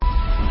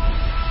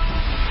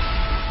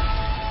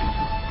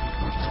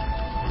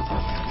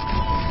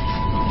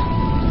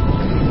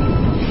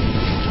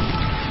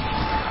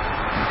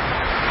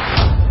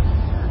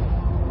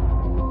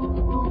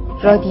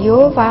رادیو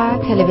و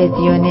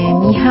تلویزیون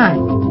میهن.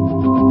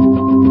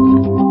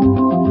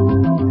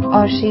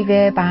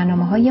 آرشیو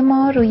برنامه‌های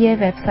ما روی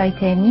وبسایت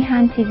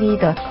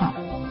mihan.tv.com.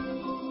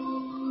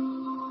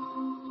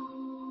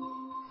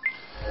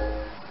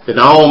 به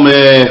نام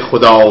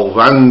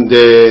خداوند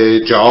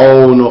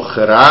جان و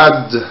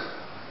خرد،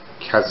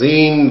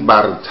 کزین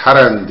برتر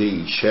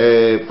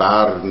اندیشه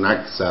بر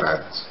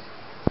نگذرد.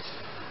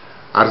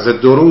 عرض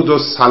درود و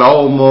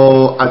سلام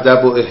و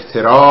ادب و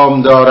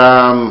احترام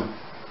دارم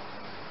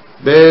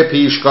به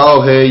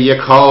پیشگاه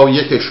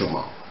یکایک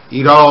شما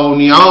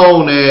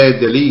ایرانیان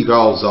دلیر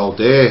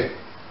آزاده،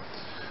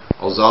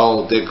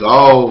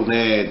 آزادگان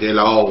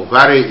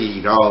دلاور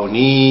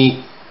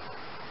ایرانی،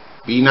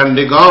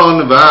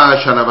 بینندگان و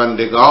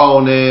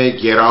شنوندگان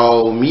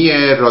گرامی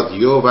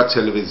رادیو و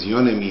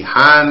تلویزیون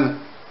میهن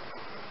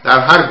در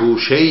هر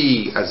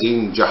گوشه‌ای از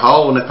این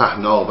جهان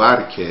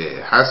پهناور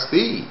که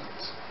هستید.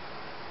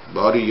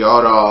 باری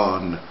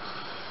یاران،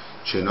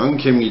 چنان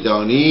که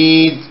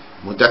میدانید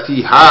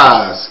مدتی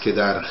هست که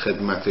در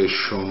خدمت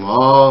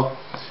شما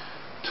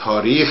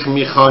تاریخ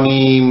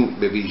میخوانیم،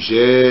 به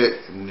ویژه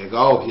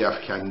نگاهی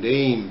افکنده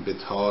ایم به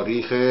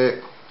تاریخ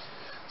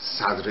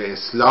صدر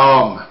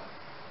اسلام.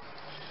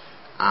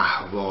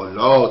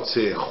 احوالات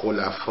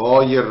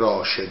خلفای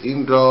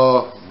راشدین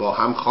را با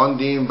هم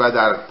خواندیم و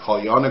در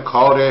پایان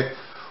کار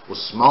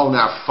عثمان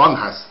عفان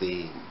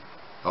هستیم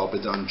و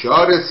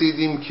بدانجا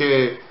رسیدیم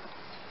که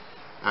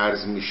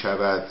عرض می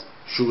شود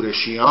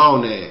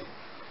شورشیان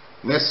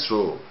مصر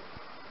و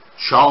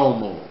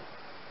شام و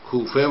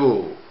کوفه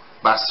و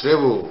بصره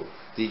و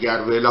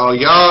دیگر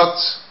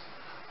ولایات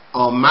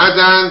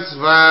آمدند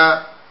و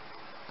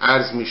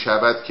عرض می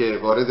شود که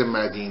وارد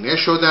مدینه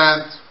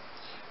شدند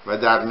و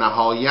در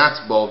نهایت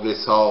با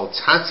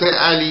وساطت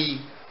علی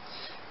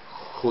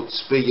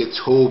خطبه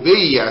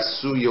توبه‌ای از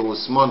سوی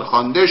عثمان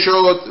خوانده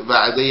شد،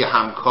 وعده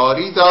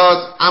همکاری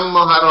داد،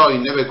 اما هر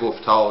آینه به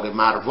گفتار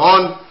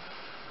مروان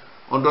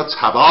آن را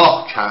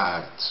تباه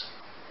کرد.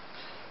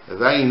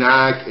 و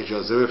اینک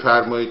اجازه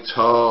بفرمایید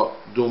تا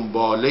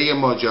دنباله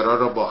ماجرا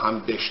را با هم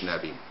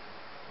بشنویم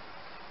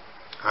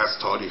از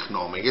تاریخ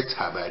نامه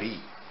طبری.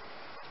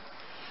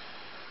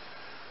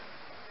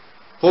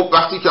 خب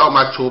وقتی که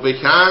آمد توبه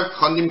کرد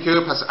خواندیم که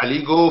پس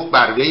علی گفت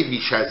بر وی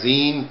بیش از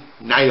این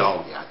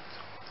نیاید.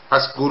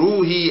 پس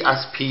گروهی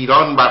از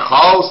پیران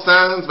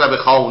برخاستند و به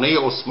خانه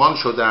عثمان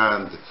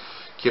شدند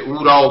که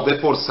او را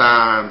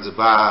بپرسند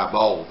و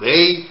با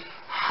وی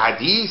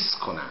حدیث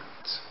کنند.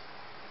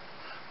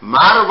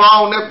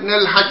 مروان ابن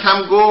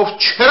الحکم گفت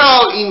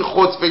چرا این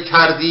خطبه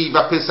کردی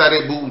و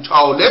پسر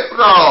بوطالب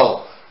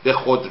را به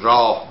خود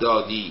راه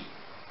دادی؟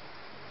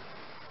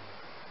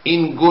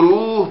 این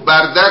گروه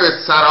بر در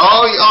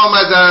سرای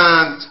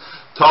آمدند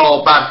تا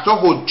بر تو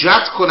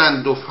حجت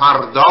کنند و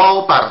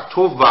فردا بر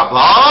تو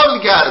وبال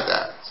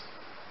گردد.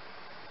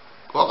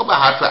 آقا به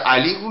حرف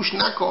علی گوش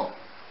نکن.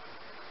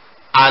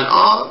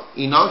 الان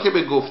اینا که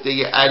به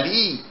گفته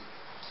علی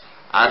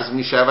عرض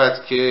می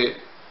شود که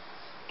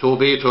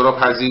توبه تو را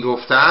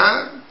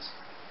پذیرفتند،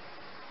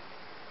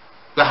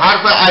 به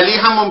حرف علی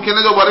هم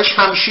ممکنه دوباره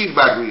شمشیر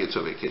بر روی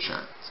تو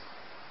بکشند،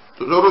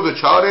 تو رو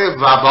دچار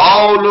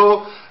وبال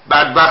و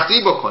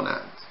بدبختی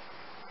بکنند.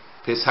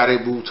 پسر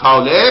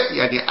بوطالب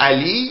یعنی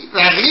علی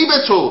رقیب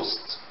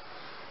توست،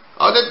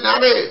 عادت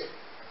نره.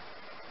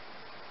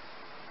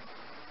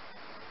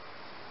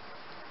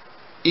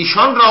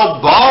 ایشان را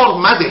بار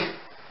مده،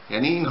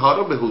 یعنی اینها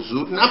رو به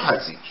حضور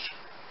نپذیر.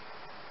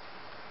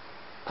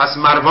 پس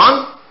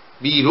مروان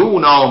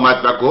بیرون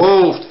آمد و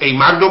گفت ای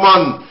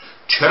مردمان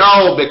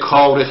چرا به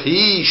کار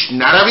خویش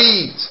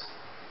نروید؟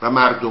 و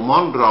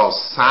مردمان را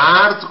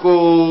سرد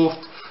گفت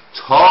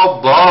تا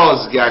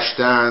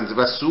بازگشتند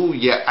و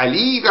سوی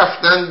علی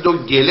رفتند و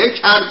گله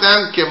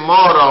کردند که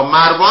ما را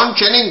مروان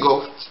چنین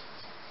گفت.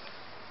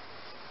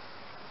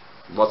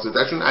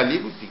 واسطه‌شون علی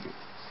بود دیگه.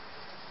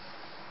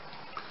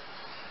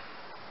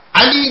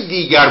 علی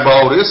دیگر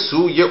باره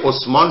سوی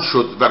عثمان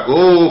شد و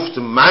گفت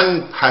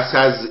من پس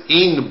از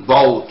این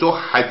با تو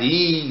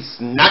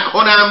حدیث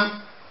نکنم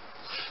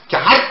که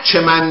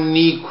هرچه من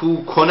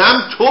نیکو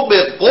کنم تو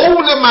به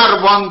قول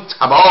مروان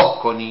تباه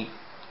کنی.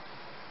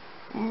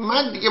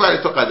 من دیگه برای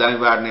تو قدمی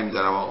ور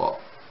نمیدارم آقا.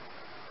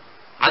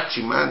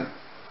 هرچی من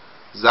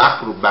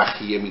زخم رو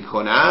بخیه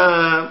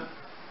میکنم،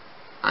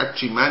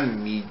 هرچی من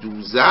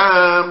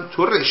میدوزم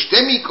تو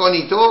رشته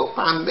میکنی، تو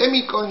پنبه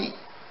میکنی.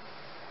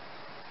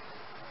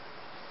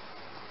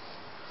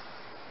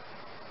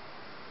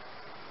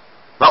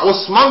 و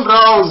عثمان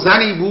را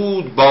زنی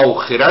بود با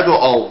خرد و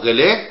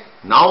عاقله،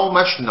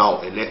 نامش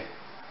نائله.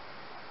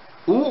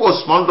 او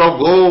عثمان را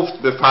گفت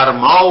به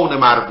فرمان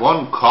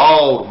مروان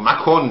کار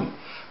مکن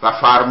و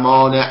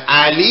فرمان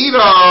علی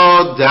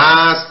را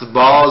دست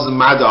باز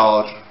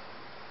مدار.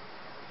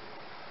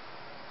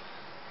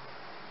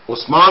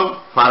 عثمان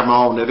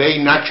فرمان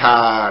وی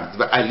نکرد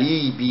و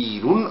علی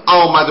بیرون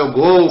آمد و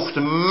گفت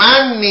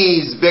من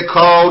نیز به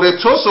کار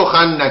تو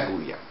سخن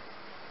نگویم.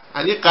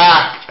 علی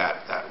قهر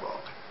کرد در واقع،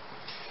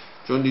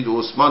 چون دید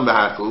عثمان به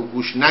حرف او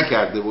گوش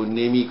نکرده و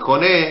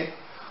نمیکنه.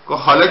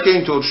 گفت حالا که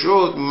اینطور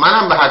شد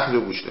منم به حرف تو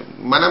گوش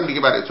نمیدم، منم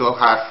دیگه برای تو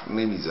حرف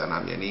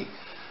نمیزنم، یعنی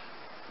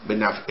به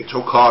نفع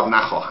تو کار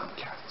نخواهم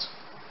کرد.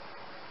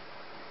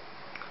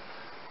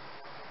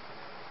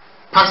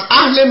 پس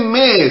اهل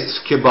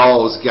مصر که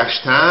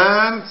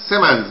بازگشتند 3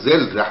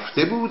 منزل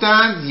رفته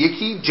بودند،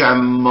 یکی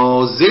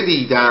جمازه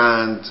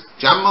دیدند.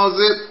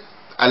 جمازه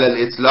علل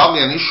اطلاق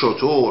یعنی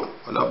شتر،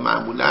 حالا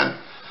معمولا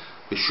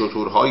به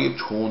شترهای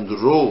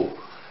تندرو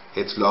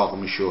اطلاق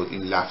میشد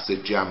این لفظ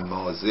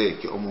جمازه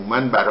که عموما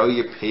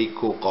برای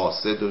پیک و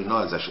قاصد و اینا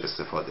ازش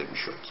استفاده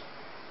میشد.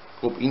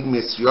 خب این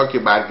مصری‌ها که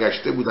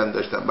برگشته بودن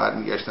داشتن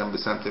برمیگشتن به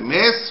سمت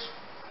مصر،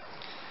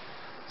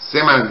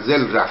 3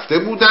 منزل رفته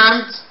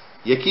بودند،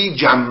 یکی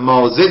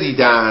جمازه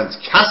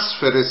دیدند، کس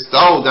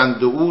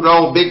فرستادند و او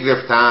را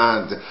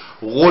بگرفتند.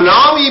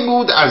 غلامی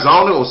بود از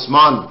آن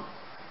عثمان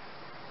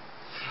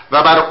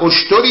و بر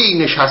اشتری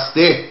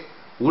نشسته.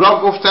 او را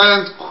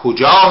گفتند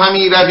کجا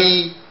همی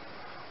روی؟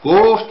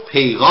 گفت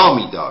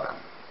پیغامی دارم.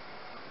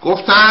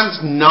 گفتند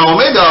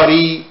نامه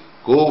داری؟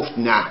 گفت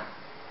نه.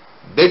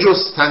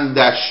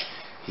 بجستندش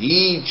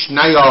هیچ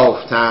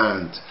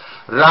نیافتند،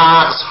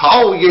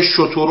 رقصهای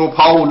شتر و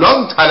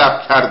پالان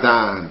طلب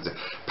کردند.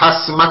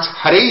 پس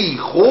مطهره‌ای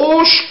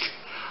خشک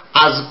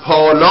از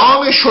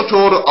پالان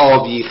شتر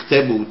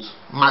آویخته بود.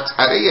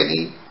 مطهره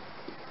یعنی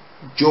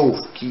جوف،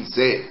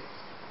 کیسه.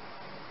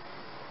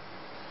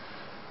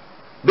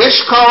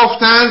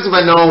 بشکافتند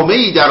و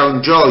نامه‌ای در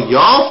آنجا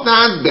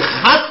یافتند به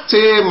خط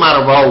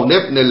مروان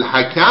ابن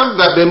الحکم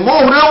و به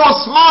مهر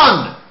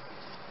عثمان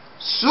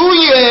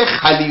سوی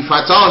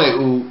خلیفتان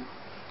او،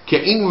 که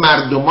این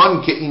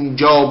مردمان که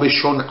اینجا به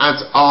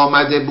شنعت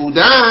آمده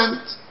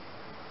بودند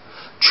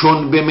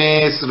چون به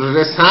مصر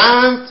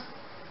رسند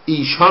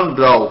ایشان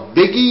را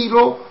بگیر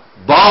و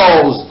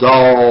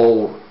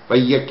بازدار و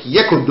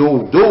یک و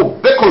دو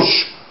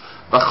بکش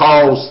و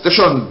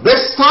خواستشان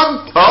بستان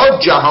تا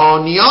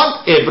جهانیان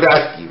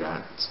عبرت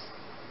گیرند.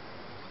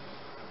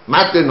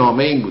 متن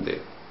نامه این بوده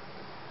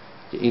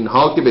که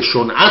اینها که به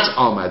شنعت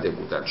آمده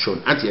بودند،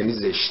 شنعت یعنی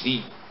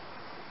زشتی،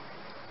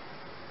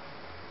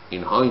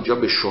 اینها اینجا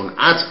به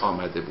شنعت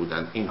آمده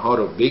بودند، اینها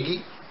رو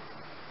بگی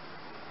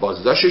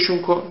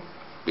بازداشتشون کن.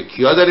 به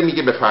کیا داره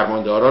میگه؟ به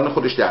فرمانداران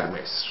خودش در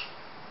مصر.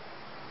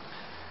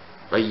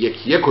 و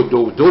یک و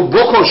دو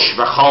بکش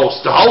و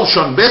خواسته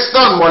هاشون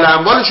بستان، مال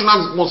اموالشون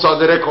هم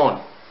مصادره کن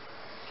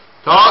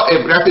تا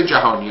عبرت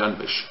جهانیان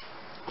بشه.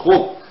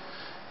 خب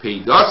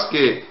پیداست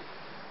که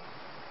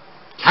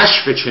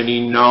کشف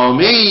چنین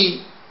نامه‌ای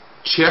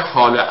چه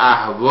حال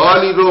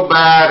احوالی رو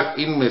بر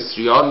این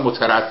مصریان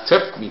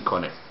مترتب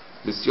میکنه.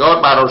 بسیار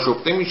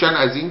برآشفته میشن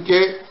از این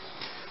که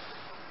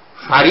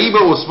فریب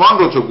عثمان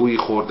رو تو گویی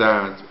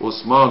خوردند.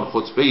 عثمان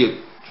خطبه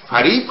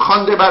فریب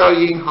خوانده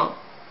برای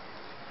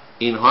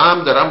اینها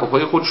هم دارن با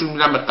پای خودشون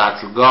میرن به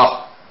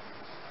قتلگاه.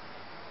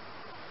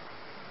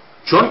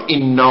 چون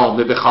این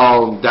نامه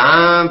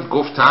بخواندند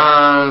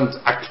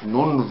گفتند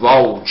اکنون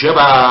واجب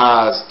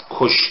است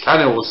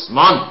کشتن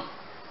عثمان.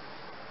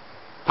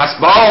 پس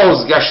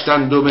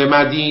بازگشتند و به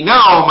مدینه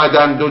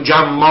آمدند و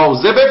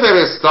جمازه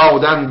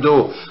بفرستادند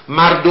و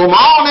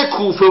مردمان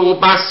کوفه و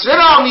بصره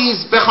را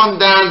نیز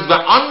بخواندند و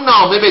آن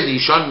نامه به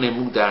دیشان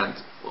نمودند.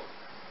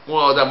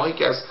 اون آدمایی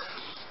که از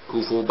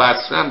کوفه و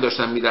بصره هم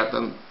داشتن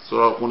میرفتن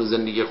سراغ خون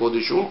زندگی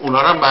خودشون،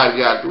 اونا را هم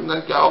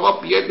برگردوندن که آقا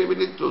بیاید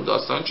ببینید تو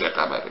داستان چه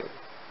خبره،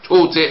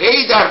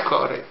 توطئه‌ای در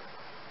کاره،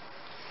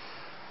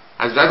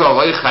 حضرت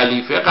آقای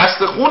خلیفه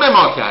قصد خون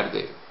ما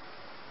کرده.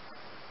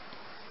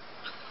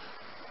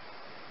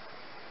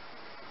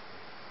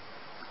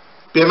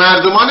 به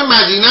مردمان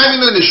مدینه هم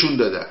اینو نشون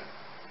دادن.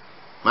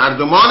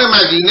 مردمان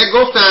مدینه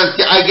گفتند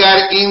که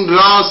اگر این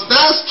راست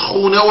است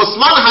خون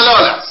عثمان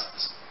حلال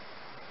است.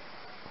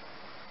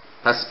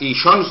 پس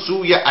ایشان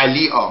سوی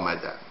علی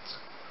آمدند.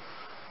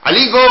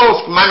 علی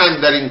گفت من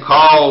اندر این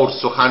کار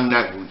سخن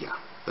نگویم.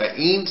 و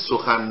این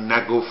سخن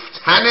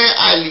نگفتن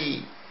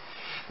علی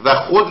و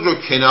خود رو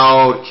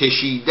کنار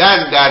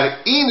کشیدن در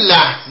این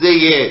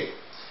لحظه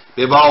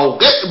به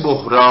واقع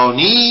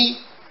بحرانی،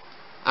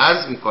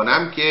 عرض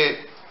میکنم که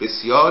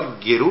بسیار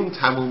گرون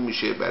تموم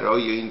میشه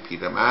برای این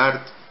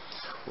پیرمرد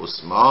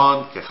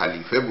عثمان که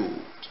خلیفه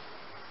بود.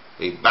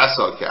 ای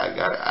بسا که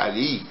اگر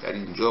علی در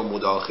اینجا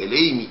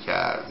مداخله‌ای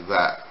میکرد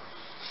و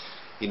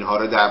اینها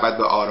رو دعوت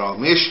به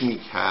آرامش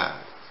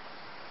میکرد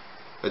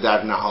و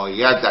در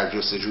نهایت در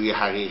جستجوی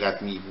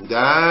حقیقت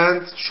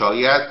میبودند،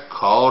 شاید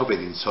کار به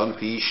دینسان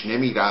پیش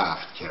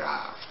نمیرفت که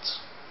رفت.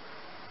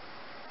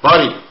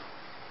 باری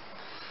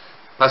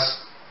پس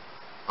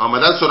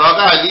آمدن سراغ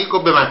علی که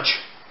به مچه.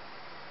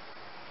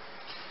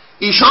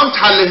 ایشان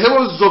طلحه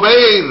و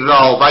زبیر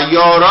را و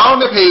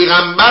یاران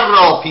پیغمبر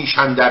را پیش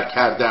اندر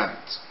کردند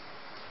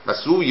و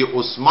سوی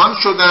عثمان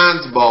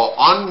شدند با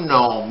آن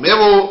نامه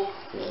و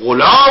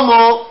غلام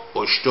و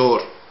اشتر.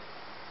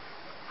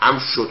 هم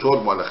شتر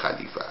مال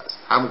خلیفه است،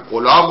 هم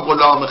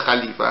غلام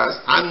خلیفه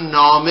است، هم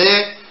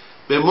نامه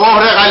به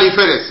مهر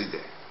خلیفه رسیده.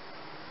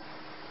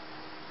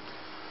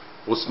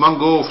 عثمان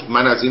گفت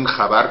من از این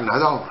خبر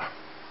ندارم،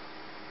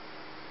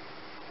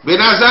 به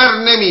نظر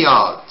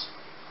نمیاد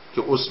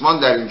که عثمان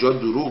در اینجا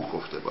دروغ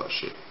گفته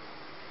باشه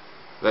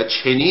و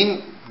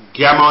چنین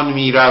گمان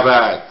می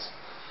رود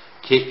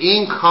که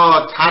این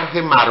کار طرح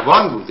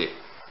مروان بوده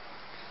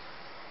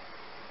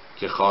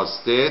که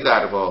خواسته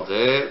در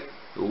واقع،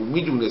 او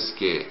میدونست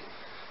که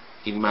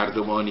این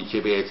مردمانی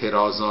که به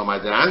اعتراض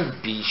آمدن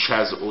بیش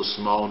از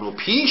عثمان و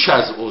پیش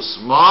از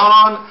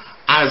عثمان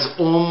از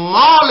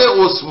عمال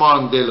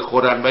عثمان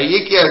دلخورن و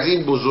یکی از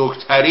این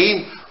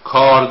بزرگترین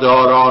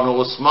کارداران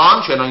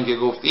عثمان چنان که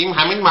گفتیم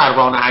همین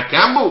مروان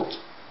حکم بود.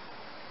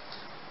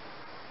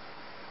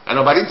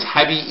 بنابراین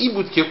طبیعی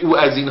بود که او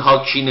از اینها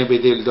کینه به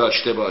دل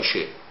داشته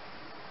باشه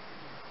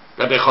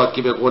و بخواد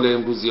که به قول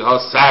امروزی ها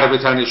سر به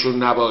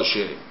تنشون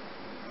نباشه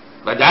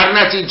و در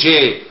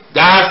نتیجه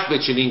دست به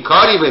چنین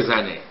کاری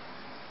بزنه،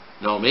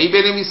 نامه‌ای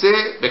بنویسه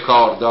به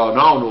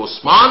کاردانان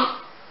عثمان.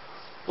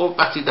 خب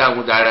وقتی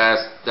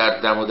در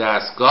دم و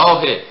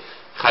دستگاه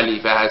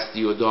خلیفه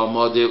هستی و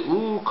داماد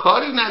او،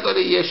 کاری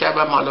نداره یه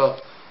شبم حالا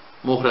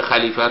مهر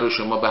خلیفه رو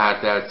شما به هر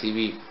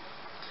ترتیبی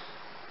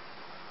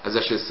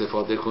ازش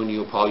استفاده کنی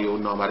و پای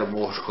اون نامه رو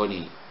مهر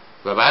کنی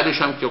و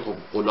بعدش هم که خب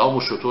غلام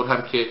و شتر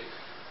هم که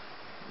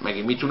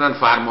مگه میتونن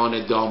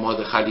فرمان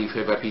داماد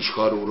خلیفه و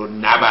پیشکار او رو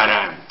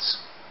نبرند.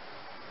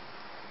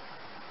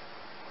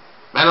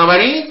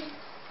 بنابراین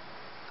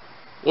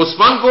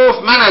عثمان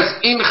گفت من از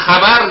این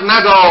خبر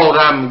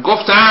ندارم.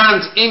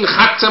 گفتند این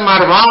خط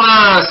مروان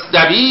است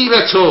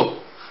دبیر تو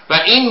و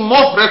این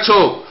مهر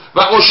تو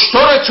و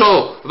اشتر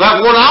تو و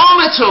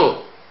غلام تو.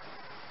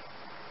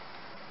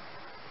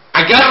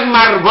 اگر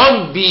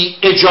مروان بی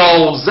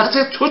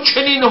اجازت تو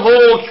چنین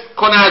حکم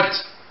کند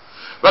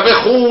و به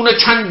خون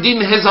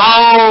چندین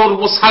هزار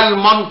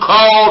مسلمان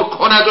کار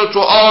کند و تو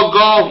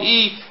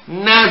آگاهی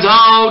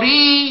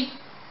نداری،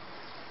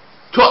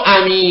 تو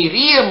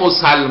امیری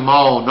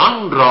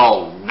مسلمانان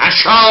را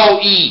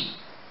نشایی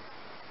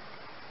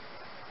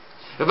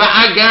و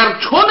اگر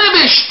تو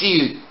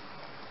نوشتی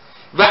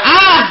و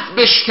عهد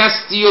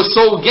بشکستی و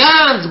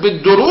سوگند به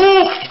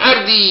دروغ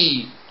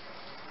کردی،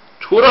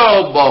 تو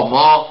را با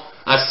ما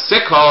از سه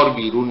کار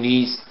بیرون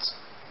نیست: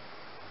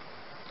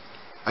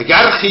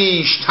 اگر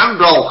خویشتن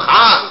را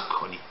خلق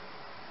کنی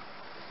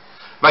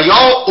و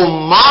یا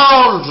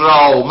عمال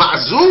را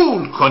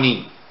معزول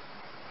کنی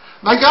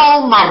و یا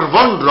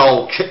مروان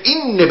را که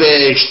این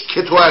نوشت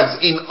که تو از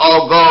این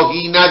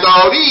آگاهی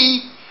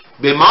نداری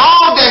به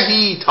ما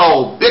دهی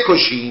تا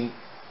بکشیم.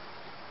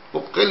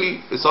 خب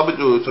خیلی حساب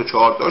 2 تا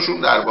 4 تاشون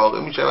در واقع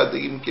می شود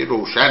بگیم که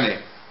روشنه.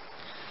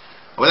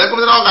 اومدن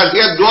گفتن آقا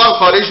قضیه از 2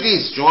 خارج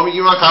نیست، شما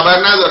میگی من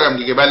خبر ندارم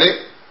دیگه. بله،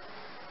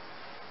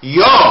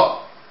 یا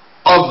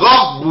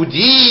آگاه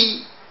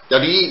بودی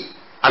داری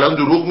الان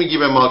دروغ میگی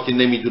به ما که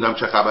نمیدونم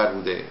چه خبر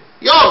بوده،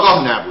 یا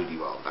آگاه نبودی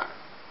واقعا.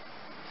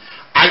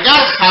 اگر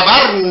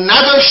خبر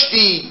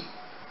نداشتی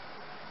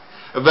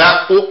و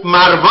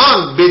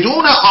مروان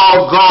بدون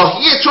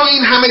آگاهی تو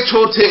این همه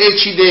توطئه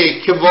چیده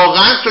که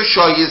واقعا تو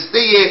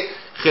شایسته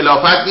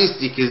خلافت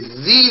نیستی که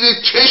زیر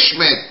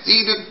چشمت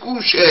زیر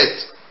گوشت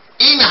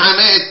این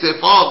همه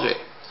اتفاق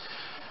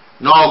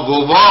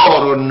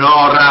ناگوار و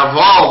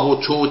ناروا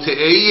و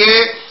توطئه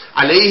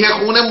علیه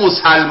خون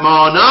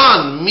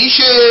مسلمانان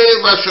میشه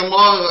و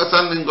شما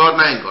اصلا انگار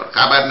نه انگار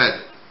خبر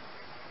نداری.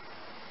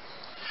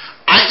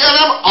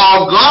 اگرم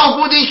آگاه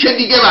بودی که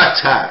دیگه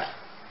بدتر،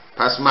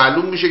 پس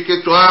معلوم میشه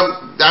که تو هم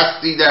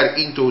دستی در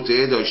این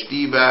توطئه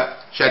داشتی و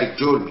شریک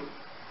جرمی.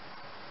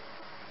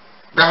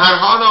 به هر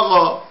حال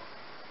آقا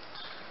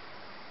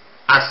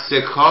از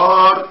 3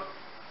 کار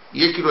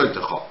یکی رو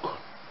انتخاب کن.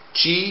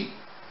 چی؟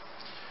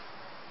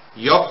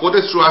 یا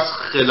خودت رو از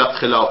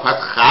خلافت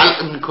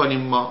خلع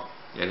میکنیم ما،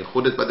 یعنی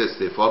خودت باید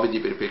استعفا بدی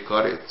بری به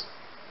کارت،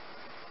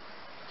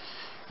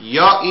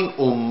 یا این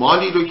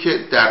عمالی رو که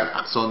در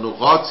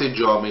اقصانقاط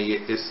جامعه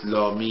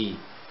اسلامی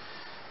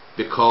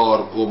به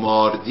کار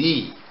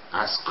گماردی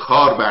از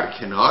کار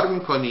برکنار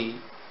میکنی،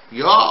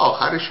 یا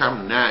آخرش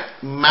هم نه.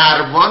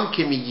 مروان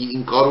که میگی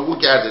این کارو او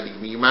کرده دیگه،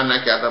 میگی من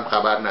نکردم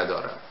خبر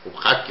ندارم. خب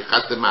خط که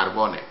خط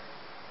مروانه،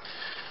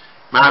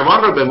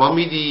 مروان رو به ما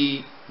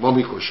میدی ما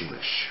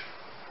میکشیمش.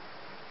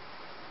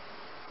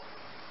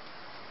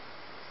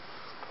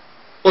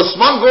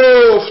 عثمان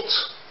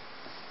گفت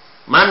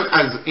من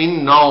از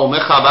این نامه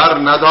خبر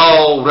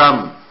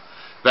ندارم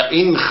و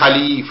این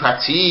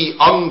خلیفتی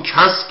آن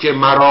کس که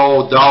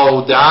مرا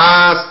داده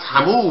است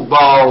همو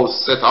باز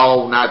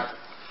ستاند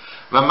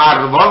و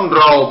مروان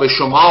را به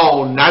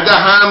شما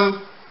ندهم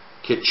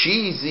که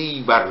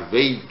چیزی بر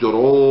وی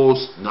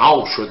درست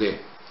ناشده،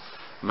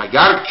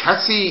 مگر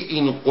کسی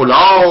این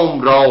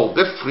غلام را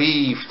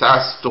بفریفته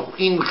است و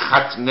این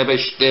خط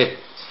نوشته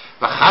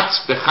و خط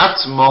به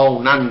خط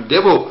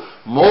ماننده و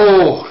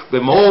مهر به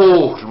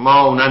مهر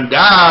ماننده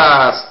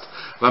است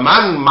و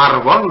من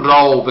مروان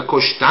را به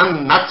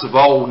کشتن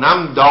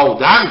نتوانم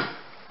دادن.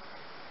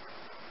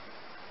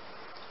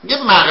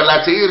 یه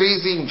مغلطه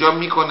ریزی اینجا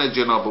میکنه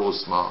جناب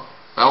عثمان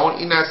و اون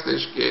این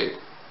هستش که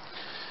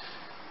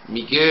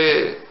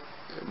میگه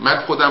من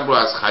خودم رو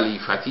از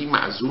خلیفتی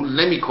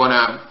معزول نمی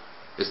کنم،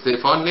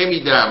 استعفا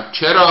نمیدم.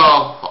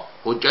 چرا؟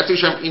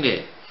 حجتش هم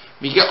اینه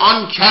میگه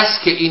آن کس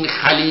که این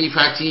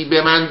خلیفتی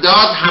به من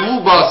داد همو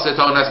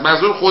باستان است.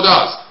 منظور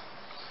خداست.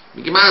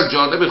 میگه من از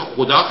جانب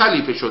خدا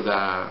خلیفه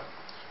شدم،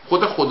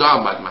 خود خدا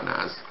هم باید من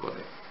عزل کنه.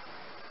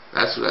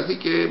 در صورتی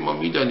که ما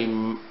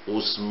میدانیم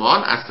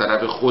عثمان از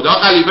طرف خدا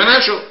خلیفه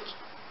نشد.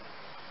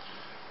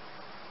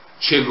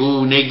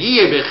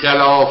 چگونگی به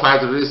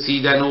خلافت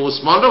رسیدن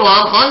عثمان رو با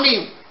هم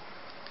خواندیم.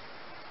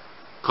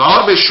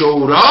 کار به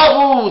شورا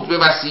بود به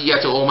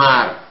وصیت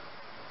عمر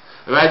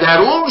و در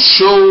اون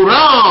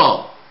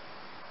شورا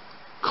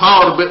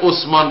کار به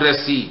عثمان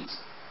رسید،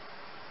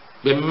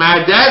 به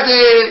مدد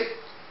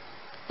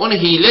اون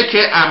حیله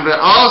که امر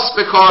عاص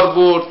به کار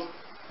برد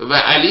و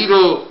علی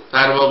رو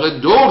در واقع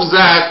دور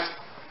زد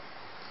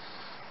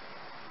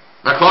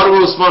و کار به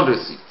عثمان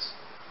رسید.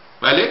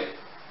 بله؟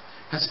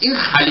 پس این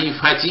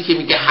خلیفتی که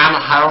میگه هم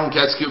حرام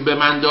کس که به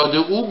من داده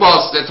او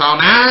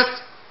باستتاند،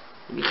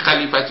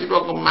 خلیفتی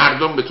رو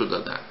مردم به تو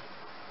دادن.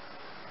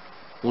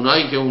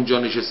 اونایی که اونجا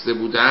نشسته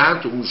بودن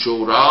تو اون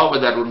شورا و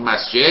در اون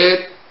مسجد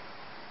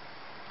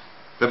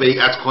و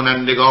بیعت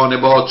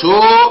کنندگان با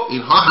تو،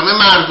 اینها همه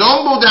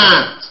مردم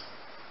بودند.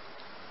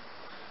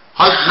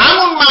 حال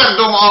همون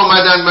مردم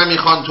آمدن و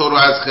میخوان تو رو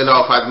از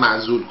خلافت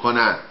معزول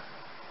کنن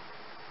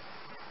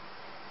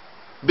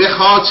به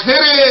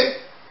خاطر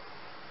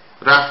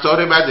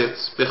رفتار بدت،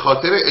 به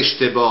خاطر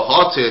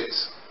اشتباهاتت.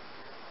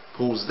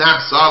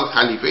 15 سال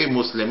خلیفه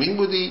مسلمین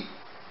بودی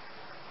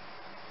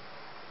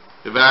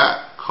و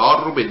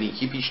کار رو به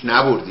نیکی پیش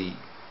نبردی.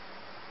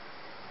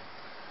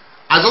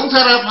 از اون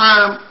طرف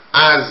هم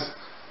از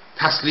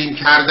تسلیم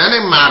کردن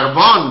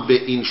مروان به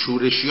این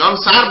شورشیان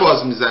سر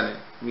باز میزنه.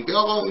 میگه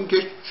آقا این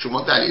که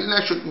شما دلیل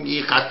نشد میگه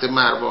این خط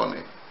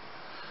مروانه،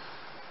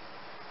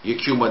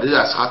 یکی اومده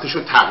دست خطش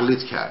رو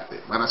تقلید کرده،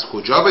 من از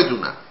کجا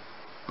بدونم؟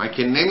 من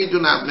که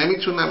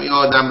نمیتونم این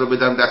آدم رو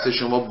بدم دست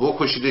شما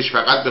بکشیدش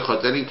فقط به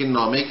خاطر اینکه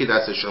نامه‌ای که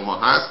دست شما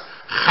هست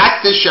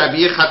خط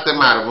شبیه خط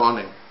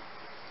مروانه.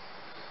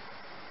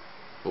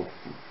 خب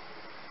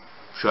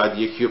شاید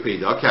یکی رو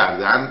پیدا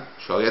کردن،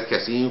 شاید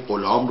کسی این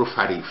غلام رو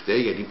فریفته،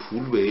 یعنی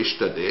پول بهش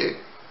داده،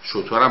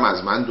 شطورم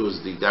از من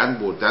دزدیدن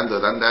بردن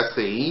دادن دست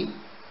این،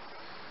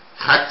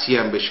 خطی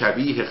هم به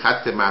شبیه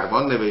خط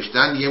مروان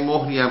نوشتن، یه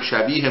مهری هم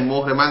شبیه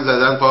مهر من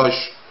زدن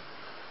پاش.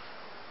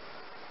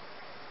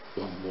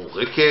 اون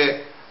موقع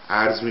که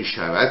عرض می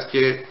شود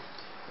که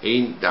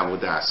این دم و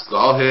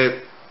دستگاه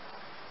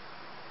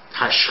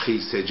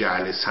تشخیص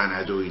جعل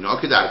سند و اینا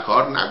که در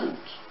کار نبود.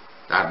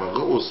 در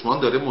واقع عثمان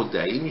داره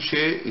مدعی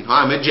میشه اینها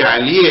همه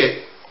جعلیه.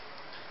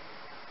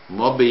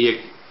 ما به یک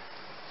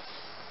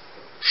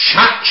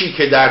شکی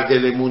که در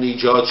دلمون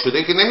ایجاد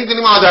شده که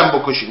نمیدونیم آدم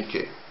بکشیم،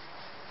 که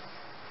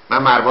من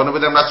مروان رو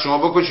بدم دست شما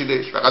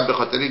بکشیدش فقط به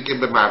خاطر اینکه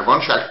به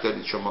مروان شک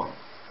دارید شما.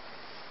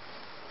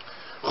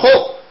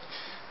 خب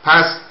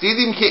پس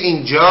دیدیم که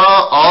اینجا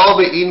آب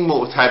این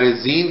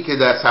معترضین که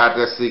در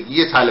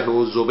سردستگی طلحه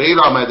و زبیر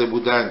آمده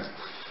بودند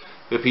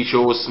به پیش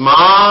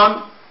عثمان،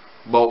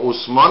 با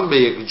عثمان به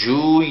یک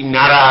جوی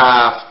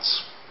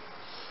نرفت.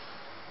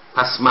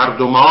 پس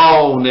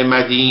مردمان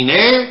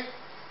مدینه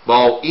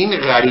با این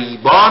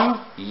غریبان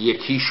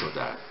یکی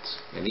شدند.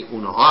 یعنی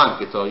اونها هم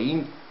که تا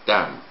این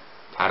دم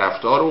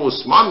طرفدار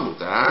عثمان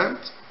بودند،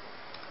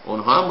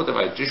 اونها هم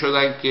متوجه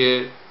شدند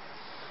که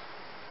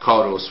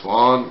کار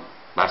عثمان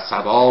بر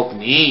صواب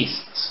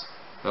نیست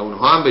و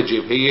اونها هم به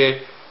جبهه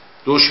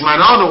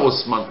دشمنان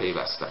عثمان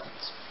پیوستند.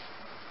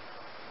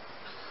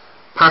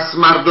 پس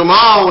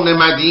مردمان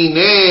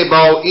مدینه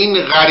با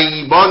این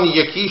غریبان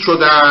یکی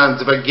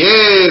شدند و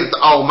گرد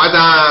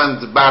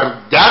آمدند بر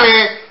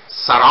در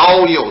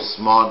سرای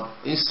عثمان.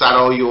 این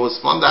سرای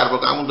عثمان در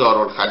واقع همون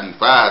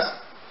دارالخلیفه است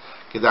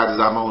که در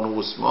زمان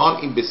عثمان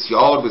این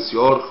بسیار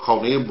بسیار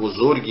خانه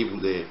بزرگی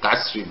بوده،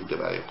 قصری بوده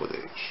برای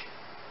خودش.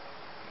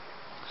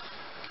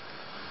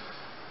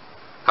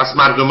 پس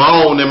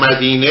مردمان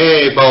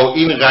مدینه با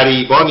این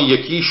غریبان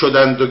یکی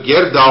شدند و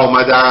گرد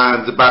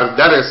آمدند بر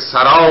در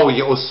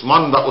سرای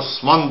عثمان و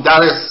عثمان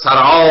در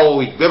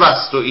سرای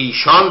ببست و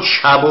ایشان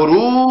شب و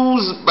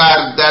روز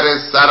بر در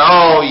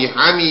سرای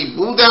همی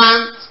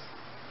بودند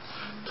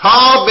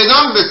تا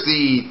بدان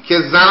رسید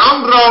که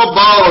زنان را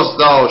باز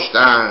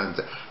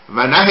داشتند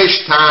و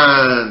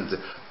نهشتند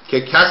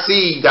که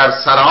کسی در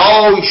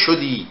سرای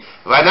شدی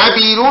و نه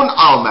بیرون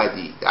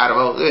آمدی. در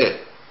واقع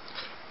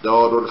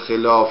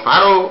دارالخلافه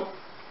رو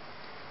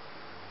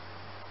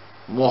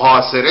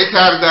محاصره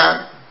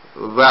کردن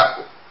و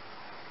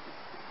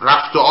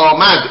رفت و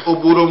آمد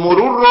عبور و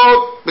مرور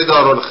رو به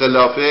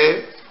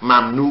دارالخلافه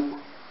ممنوع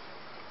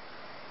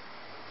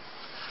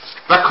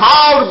و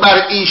کار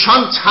بر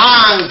ایشان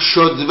تنگ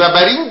شد و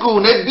بر این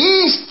گونه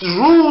 20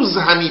 روز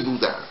همی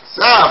بودند.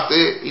 3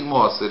 هفته این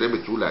محاصره به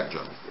طول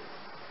انجام میده.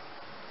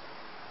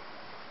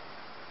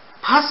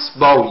 پس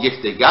با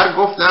یکدیگر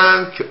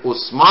گفتند که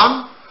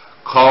عثمان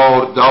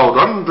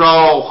کارداران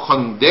را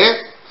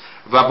خوانده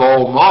و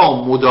با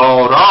ما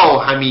مدارا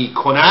همی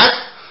کند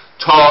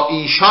تا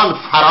ایشان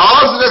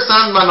فراز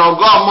رسند و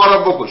ناگاه ما را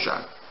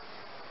بکشند.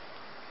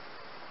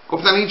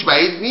 گفتن هیچ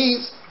بعید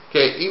نیست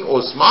که این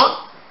عثمان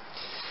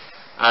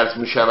عرض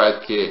می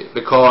شود که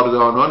به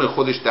کاردانان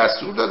خودش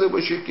دستور داده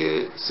باشه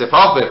که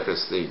سپاه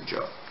بفرسته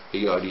اینجا به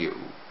یاری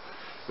او،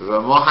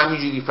 و ما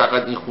همینجوری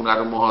فقط این خونه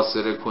رو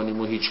محاصره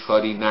کنیم و هیچ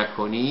کاری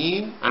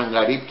نکنیم،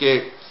 انقریب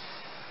که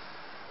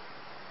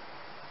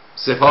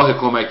سپاه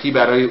کمکی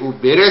برای او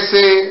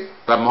برسه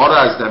و ما را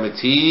از دم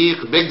تیغ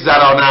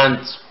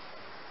بگذرانند.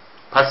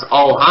 پس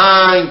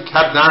آهنگ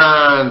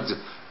کردند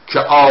که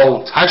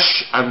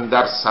آتش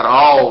اندر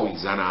سرای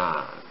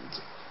زنند،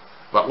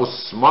 و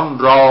عثمان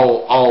را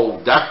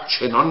عادت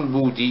چنان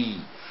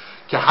بودی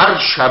که هر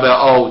شب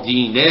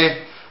آدینه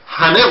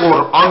همه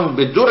قرآن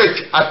به 2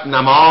 رکعت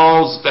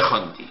نماز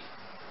بخواندی.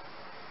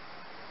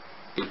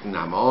 یک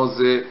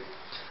نماز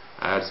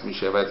عرض می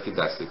شود که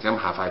دست کم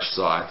 7-8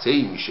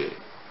 ساعته‌ای میشه،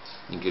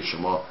 اینکه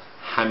شما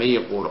همه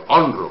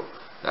قرآن رو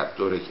در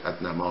 2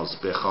 رکعت نماز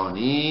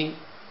بخوانی.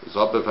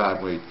 حساب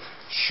بفرمایید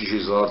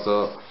 6000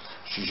 تا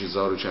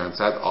 6000 و چند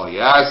صد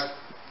آیه است،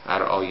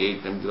 هر آیه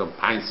نمیدونم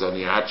 5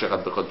 ثانیه هر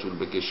چقدر بخواد طول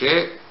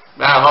بکشه.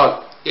 به هر حال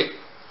یک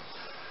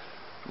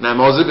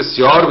نماز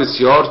بسیار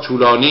بسیار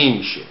طولانی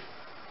میشه.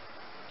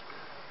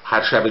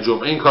 هر شب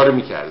جمعه این کار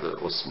میکرده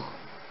عثمان.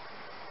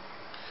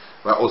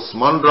 و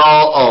عثمان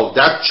را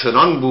عادت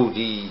چنان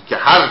بودی که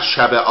هر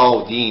شب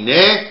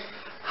آدینه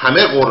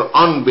همه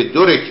قرآن به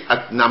 2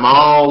 رکعت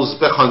نماز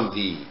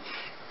بخواندی.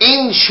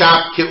 این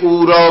شب که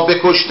او را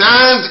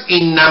بکشتند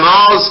این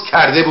نماز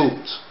کرده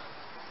بود.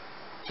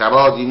 شب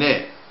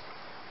آدینه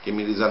که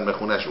میریزن به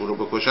خونش او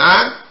رو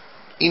بکشن،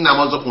 این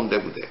نماز خونده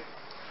بوده.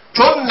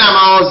 چون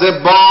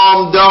نماز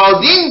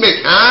بامدادین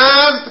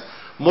بکرد،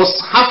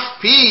 مصحف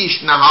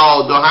پیش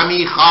نهاد و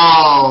همی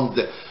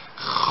خواند،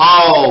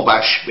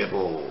 خوابش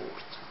ببرد.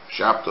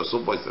 شب تا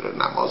صبح بایسته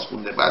نماز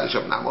خونده، بعدش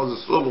هم نماز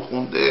صبح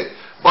خونده،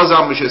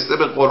 بازم نشسته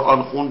به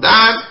قرآن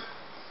خوندن،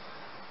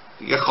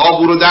 دیگه خواب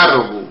او رو در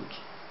رو بود.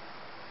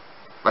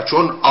 و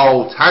چون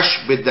آتش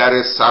به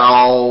در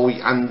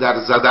سرای اندر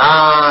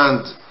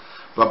زدند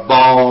و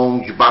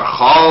بانگ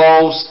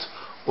برخاست،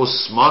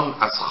 عثمان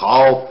از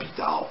خواب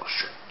بیدار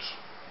شد.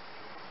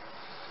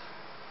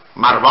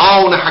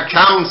 مروان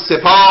حکم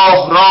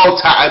سپاه را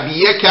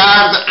تعبیه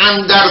کرد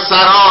اندر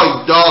سرای.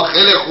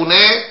 داخل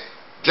خونه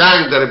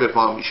جنگ داره به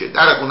پا میشه،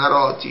 در خونه را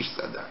آتیش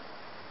زدن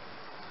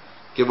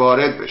که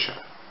وارد بشن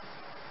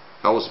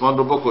و عثمان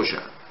رو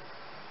بکشن.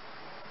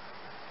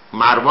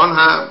 مروان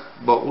هم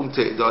با اون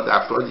تعداد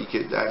افرادی که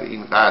در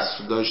این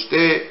قصر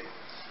داشته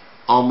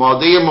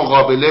آماده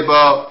مقابله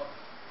با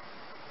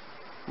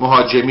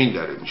مهاجمین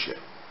داره میشه.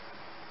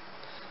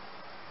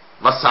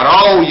 و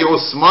سرای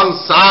عثمان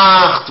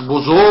سخت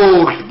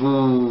بزرگ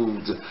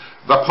بود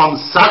و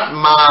 500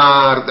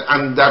 مرد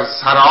اندر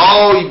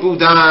سرای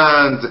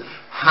بودند،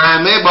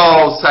 همه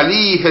با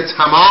سلیح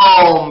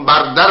تمام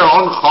بر در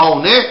آن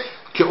خانه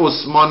که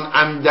عثمان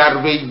اندر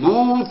وی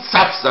بود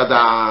صف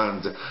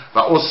زدند. و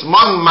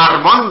عثمان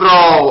مروان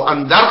را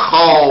اندر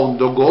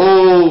خواند و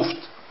گفت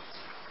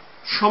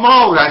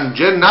شما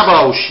رنجه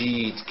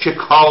نباشید که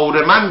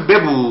کار من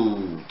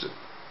ببود،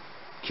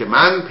 که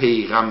من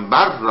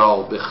پیغمبر را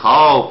به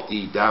خواب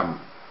دیدم.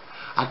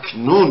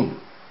 اکنون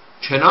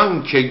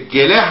چنان که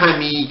گله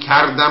همی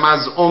کردم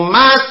از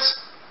امت،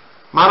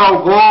 مرا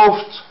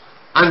گفت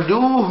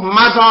اندوه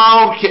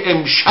مدار که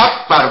امشب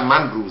بر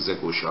من روزه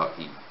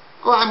گشایی.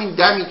 گفت همین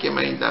دمی که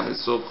من این دم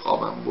صبح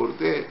خوابم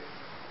برده،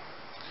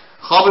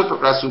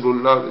 خواب رسول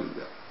الله رو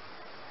دیدم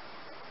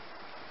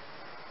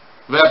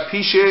و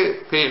پیش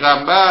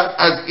پیغمبر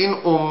از این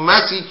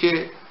امتی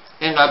که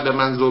اینقدر به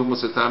من ظلم و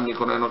ستم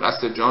میکنن و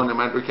قصد جان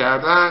من رو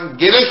کردن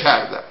گله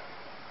کردم.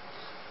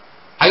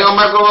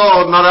 پیامبر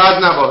گفت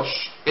ناراحت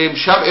نباش،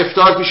 امشب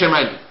افطار پیش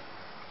منی.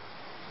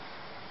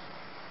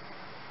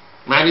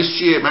 معنیش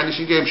چیه؟ معنیش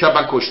این که امشب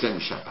من کشته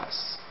میشم.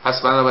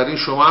 پس بنابراین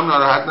شما هم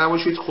ناراحت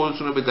نباشید،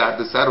 خودتون رو به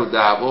دردسر و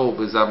دعوا و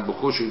به ذنب و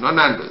کش و اینا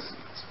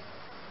نندازید.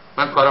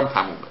 من کارم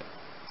تمومه،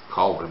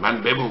 کار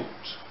من ببود.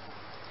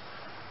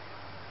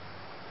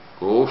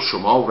 گفت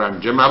شما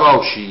رنجه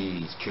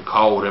مباشید که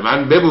کار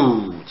من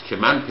ببود، که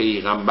من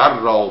پیغمبر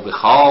را به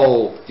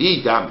خواب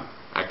دیدم.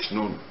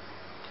 اکنون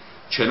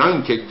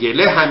چنان که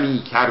گله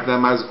همی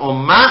کردم از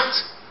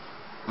امت،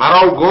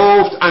 مرا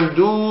گفت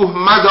اندوه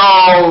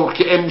مدار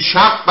که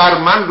امشب بر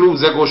من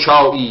روزه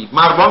گشایی.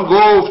 مروان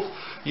گفت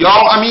یا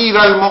امیر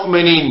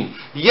المؤمنین،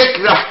 یک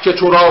ره که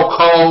تو را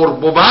کار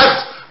بود،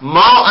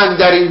 ما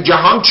اندر این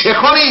جهان چه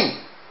کنیم؟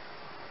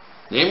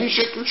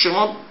 نمیشه که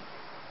شما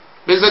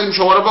بذاریم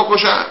شما رو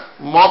بکشن،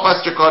 ما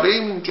پس چه کاره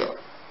ایم اینجا؟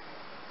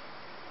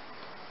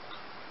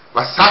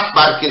 و صف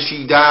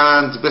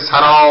برکشیدند به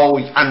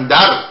سرای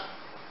اندر،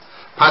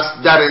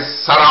 پس در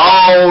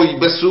سرای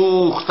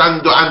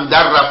بسوختند و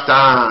اندر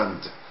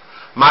رفتند.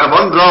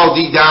 مروان را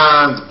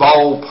دیدند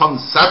با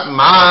 500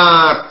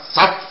 مرد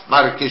صف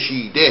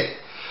برکشیده،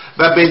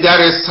 و به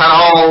در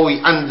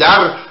سرای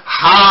اندر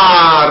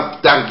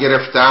حرب در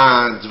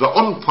گرفتند. و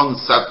اون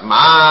 500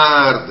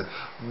 مرد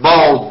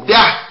با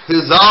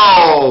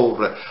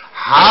 10,000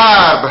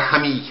 حرب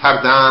همی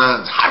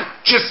کردند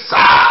هرچه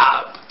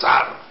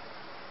صعب‌تر،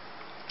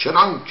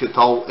 چنان که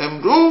تا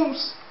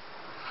امروز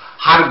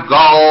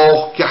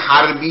هرگاه که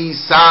حربی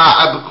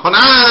صعب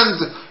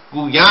کنند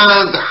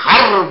گویند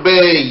حرب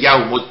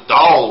یوم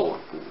الدار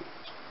بود.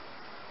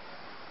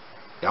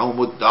 یوم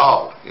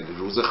الدار یعنی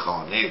روز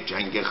خانه،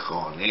 جنگ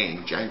خانه.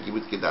 این جنگی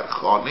بود که در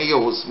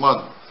خانه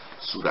عثمان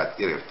صورت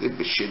گرفته،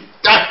 به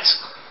شدت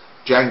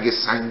جنگ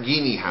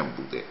سنگینی هم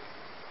بوده.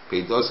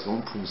 پیداست که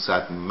اون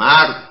 500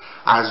 مرد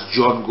از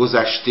جان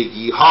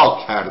گذشتگی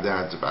ها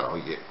کردند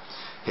برای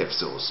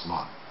حفظ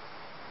عثمان.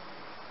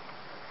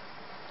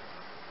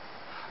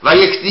 و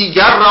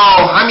یکدیگر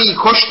را همی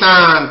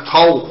کشتند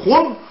تا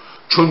خون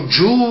چون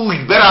جوی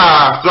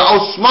برفت. و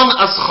عثمان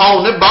از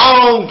خانه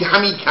بانگ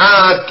همی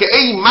کرد که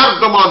ای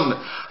مردمان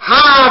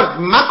حرب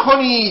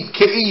مکنید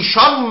که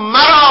ایشان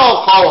مرا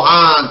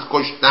خواهند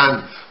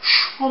کشتن،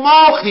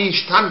 شما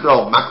خویشتن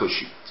را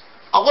مکشید.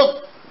 آقا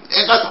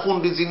اینقدر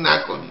خونریزی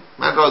نکنید،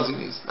 من راضی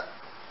نیستم.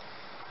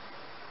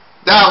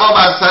 دعوا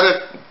بر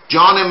سر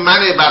جان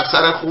منه، بر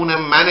سر خون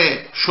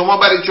منه، شما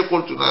برای چه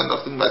خودتون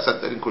انداختین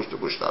وسط دارین کشت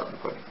و کشتار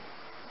میکنید؟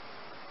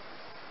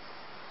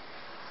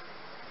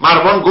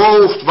 مروان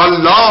گفت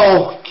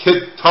والله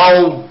که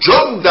تا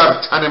جان در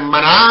تن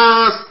من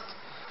است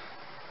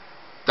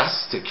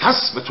دست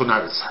کس به تو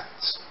نرسد.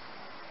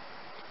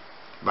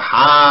 و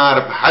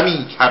حرب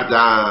همی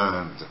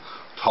کردند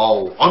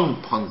تا آن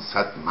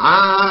 500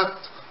 مرد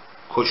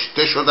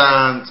کشته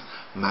شدند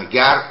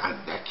مگر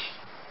اندکی.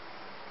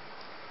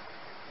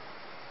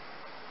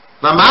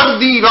 و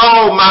مردی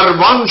را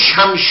مروان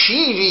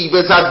شمشیری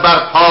بزد بر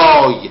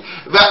پای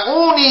و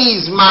او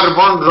نیز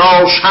مروان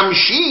را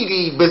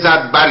شمشیری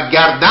بزد بر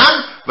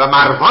گردن و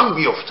مروان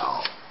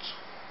بیفتاد.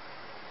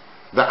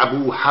 و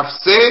ابو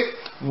حفصه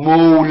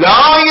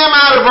مولای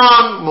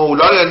مروان،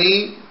 مولا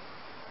یعنی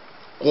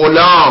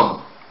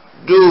غلام،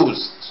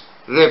 دوست،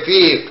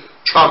 رفیق،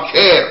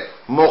 چاکر،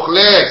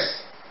 مخلص،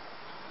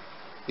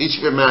 هیچ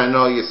به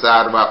معنای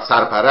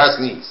سرپرست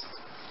نیست.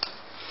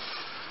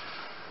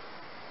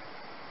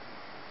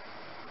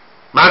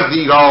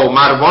 مردی را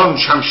مروان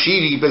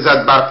شمشیری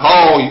بزد بر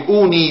پای،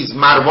 او نیز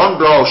مروان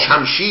را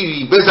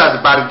شمشیری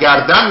بزد بر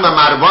گردن و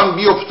مروان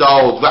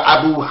بیفتاد. و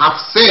ابو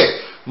حفصه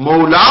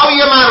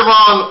مولای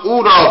مروان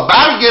او را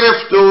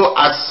برگرفت و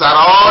از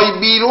سرای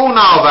بیرون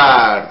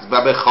آورد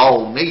و به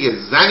خانه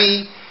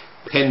زنی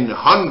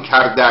پنهان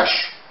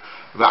کردش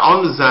و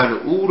آن زن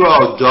او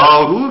را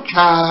دارو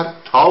کرد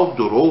تا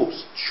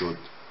درست شد،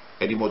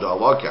 یعنی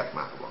مداوا کرد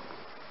مروان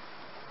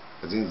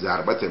از این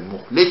ضربت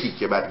مهلکی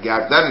که بر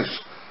گردنش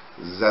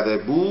زده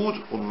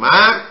بود. اون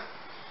مرد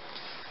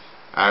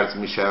عرض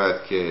می شود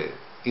که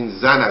این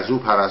زن از او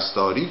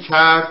پرستاری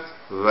کرد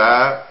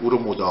و او رو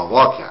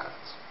مداوا کرد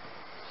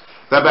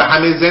و به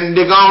همه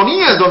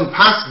زندگانی از اون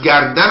پس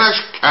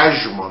گردنش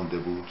کژ مانده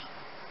بود.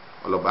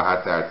 حالا به هر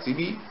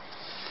ترتیبی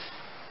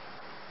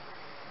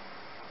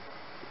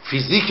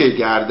فیزیک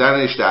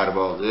گردنش در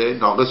واقع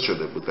ناقص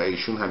شده بود و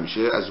ایشون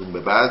همیشه از اون به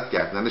بعد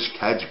گردنش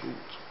کج بود.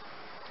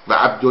 و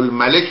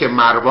عبدالملک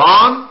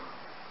مروان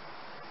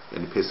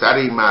یعنی پسر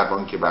این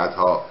مروان که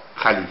بعدها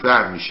خلیفه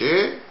هم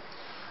میشه،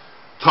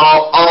 تا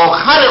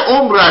آخر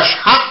عمرش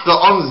حق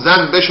آن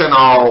زن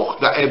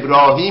بشناخت و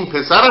ابراهیم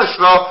پسرش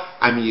را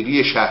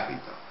امیری شهری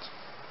داد.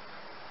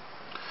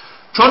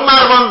 چون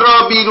مروان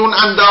را بیرون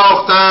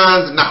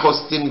انداختند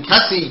نخستین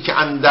کسی که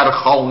اندر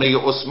خانه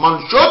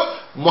عثمان شد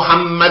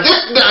محمد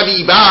ابن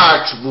ابی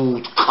بکر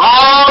بود،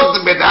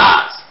 کارد به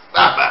دست.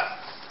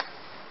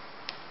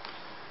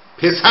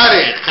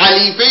 پسر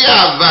خلیفه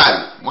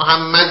اول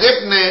محمد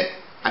ابن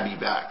ابی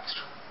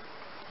بکر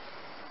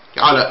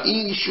که حالا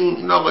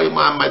این آقای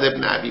محمد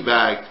ابن ابی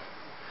بکر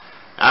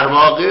در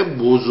واقع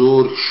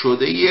بزرگ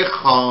شده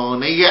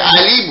خانه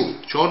علی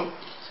بود، چون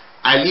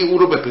علی او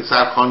رو به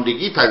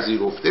پسرخواندگی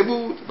پذیرفته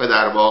بود و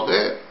در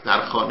واقع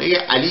در خانه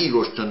علی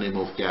رشد و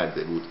نمو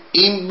کرده بود.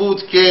 این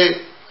بود که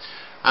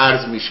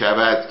عرض می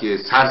شود که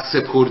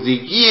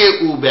سرسپردگی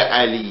او به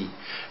علی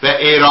و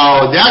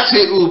ارادت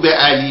او به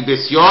علی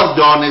بسیار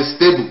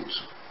دانسته بود.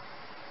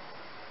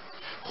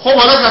 خب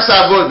حالا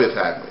تصور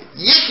بفرمایید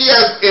یکی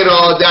از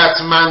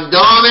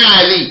ارادتمندان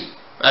علی،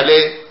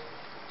 بله،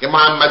 که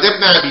محمد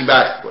ابن ابی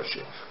بکر باشه،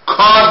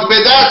 کارد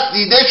به دست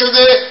دیده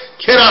شده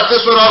که رفته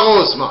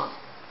سراغ عثمان.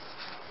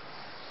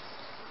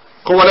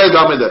 خب حالا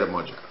ادامه داره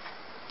ماجرا.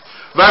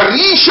 و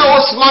ریش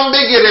عثمان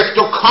بگرفت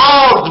و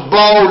کارد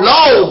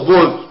بالا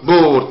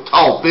برد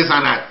تا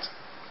بزند.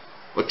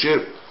 و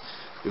چه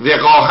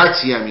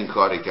وقاحتی هم این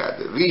کار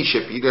کرده، ریش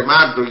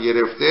پیرمرد رو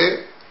گرفته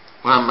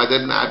محمد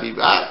ابن ابی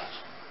بکر،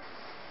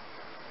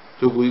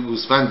 تو گویی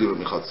گوسفندی رو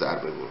میخواد سر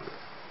ببره.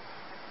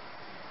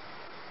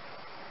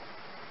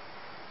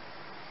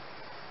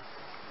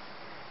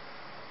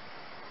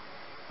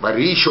 و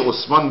ریش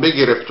عثمان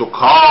بگرفت و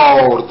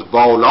کارد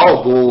بالا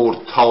برد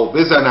تا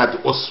بزند.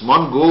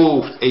 عثمان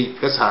گفت ای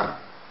پسر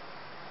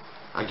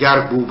اگر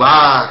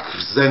بوبکر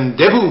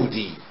زنده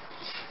بودی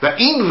و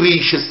این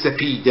ریش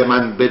سپید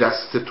من به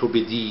دست تو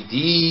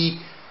بدیدی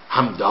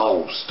هم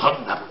داستان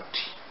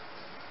نبودی.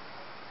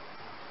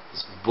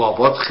 از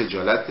بابات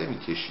خجالت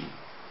نمیکشی؟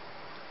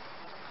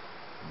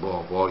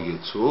 بابای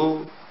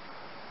تو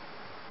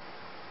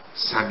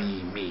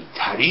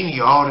صمیمی‌ترین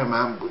یار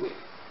من بوده.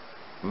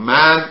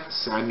 من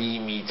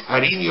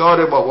صمیمی‌ترین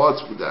یار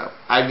بابات بودم.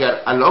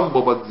 اگر الان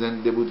بابات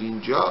زنده بود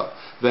اینجا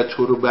و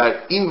تو رو بر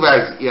این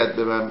وضعیت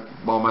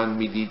با من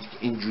میدید،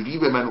 اینجوری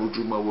به من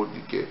هجوم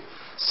آوردی که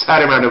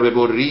سر منو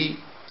ببری،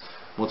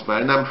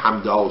 مطمئنم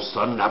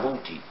همداستان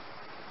نبودی،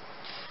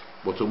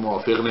 با تو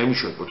موافق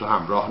نمیشد، با تو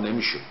همراه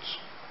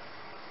نمیشد.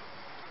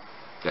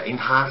 و این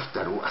حرف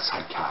در او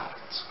اثر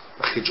کرد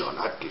و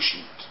خجالت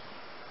کشید،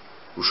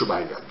 روشو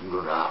برگرد،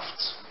 دور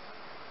رفت.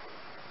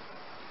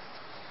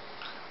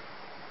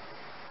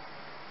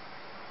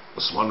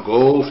 عثمان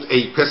گفت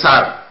ای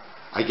پسر،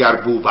 اگر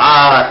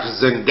بوبکر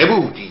زنده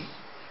بودی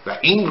و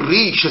این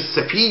ریش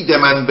سپید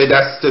من به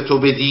دست تو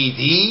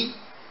بدیدی،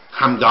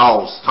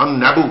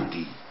 همداستان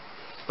نبودی.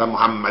 و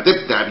محمد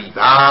ابن ابی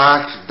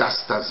بکر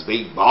دست از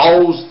وی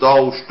باز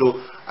داشت و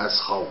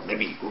از خانه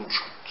بیرون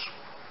شد.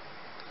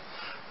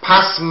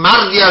 پس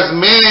مردی از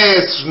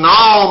مصر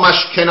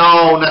نامش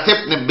کنانت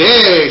ابن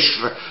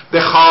بشر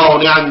به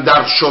خانه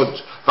اندر شد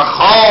و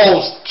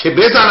خواست که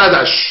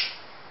بزندش.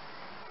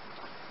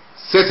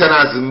 3 تن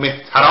از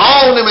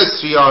مهتران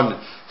مصریان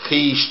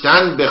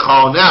خیشتن به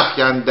خانه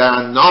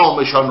افکندند،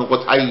 نامشان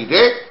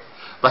قتیره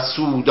و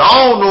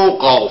سودان و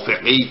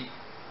قافقی.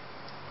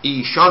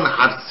 ایشان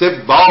هر 3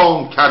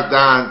 بانگ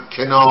کردند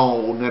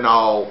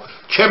کناننا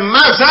که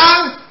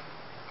مزن،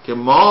 که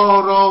ما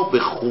را به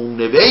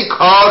خونه وی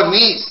کار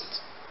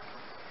نیست.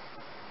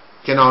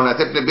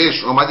 کنانت ابن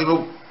بشر آمد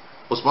اینو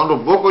عثمان رو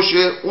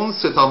بکشه. اون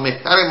 3 تا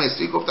مهتر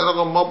مصری گفتن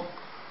آقا ما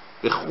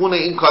به خون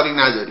این کاری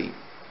نداریم،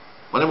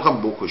 ما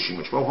نمیخوام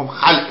بکشیمش، ما میخوام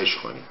خلعش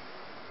کنیم.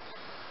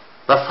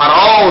 و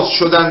فراز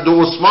شدند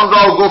و عثمان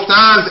را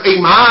گفتند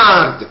ای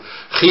مرد،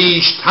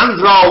 خیشتن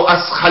را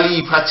از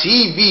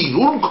خلیفتی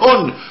بیرون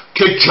کن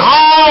که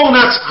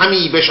جانت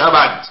همی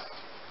بشود.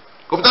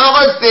 گفتن آقا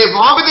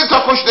استعفا بده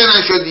تا کشته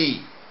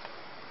نشدی،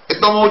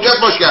 اتمام حجت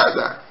باش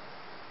کردن.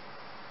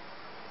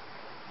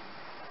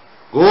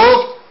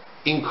 گفت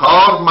این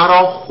کار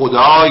مرا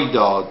خدای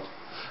داد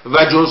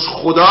و جز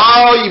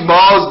خدای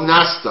باز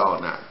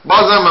نستاند.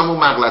 بازم همون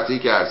مغلطه‌ای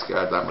که عرض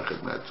کردم به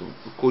خدمتتون،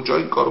 کجا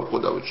این کارو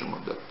خدا به شما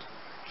داد؟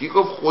 کی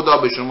گفت خدا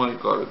به شما این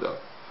کارو داد؟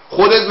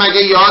 خودت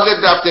مگه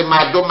یادت رفته؟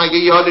 مردم مگه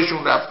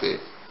یادشون رفته؟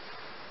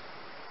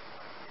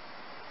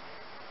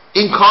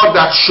 این کار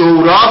در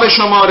شورا به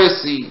شما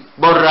رسید،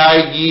 با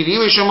رأی گیری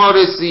به شما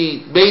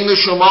رسید. بین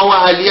شما و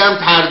علی هم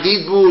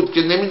تردید بود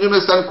که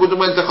نمیدونستن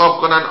کدوم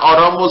انتخاب کنن،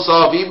 آرا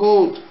مساوی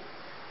بود.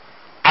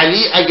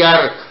 علی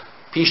اگر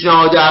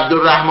پیشنهاد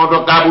عبدالرحمن رو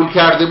قبول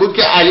کرده بود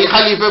که علی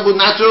خلیفه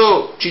بود، نه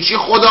تو. چی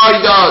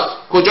خدای داد؟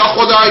 کجا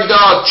خدای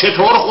داد؟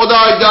 چطور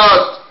خدای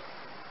داد؟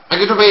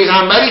 اگه تو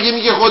پیغمبری که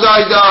میگه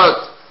خدای داد.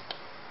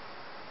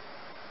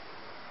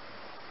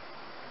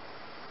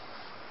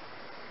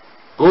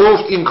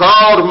 گفت این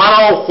کار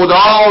مرا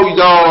خدای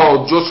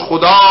داد، جز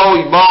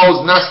خدای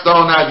باز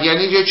نستاند.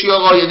 یعنی چی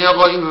آقا؟ یعنی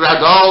آقا این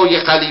ردای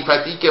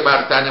خلیفتی که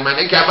بر تن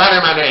منه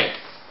کفن منه،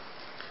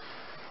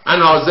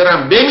 من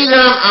حاضرم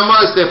بمیرم اما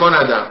استعفا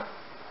ندم.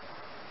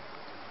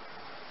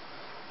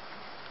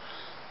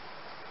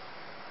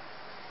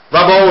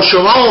 و با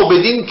شما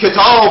بدین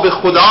کتاب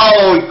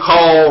خدای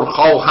کار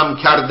خواهم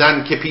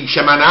کردن که پیش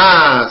من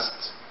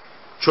است.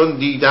 چون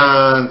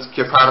دیدند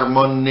که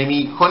فرمان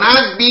نمی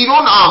کند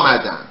بیرون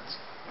آمدند.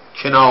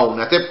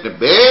 کنانت ابن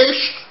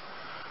بشر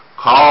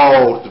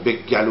کارد به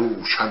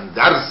گلوش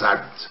اندر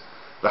زد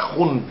و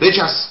خون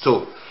بجست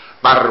و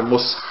بر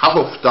مصحف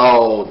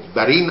افتاد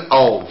بر این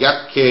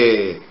آیت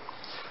که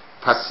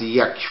پس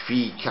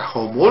یکفی که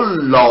هم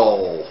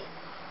الله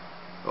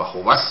و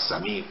هو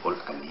السمیع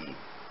العلیم.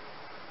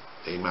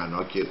 این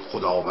معنا که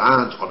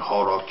خداوند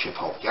آنها را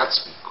کفایت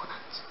می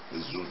کند، به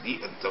زودی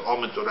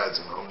انتقام تو را از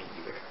اینها می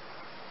گیره.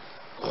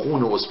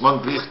 خون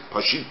عثمان ریخت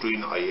پاشید تو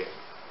این آیه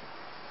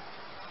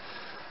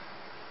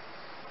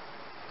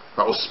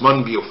و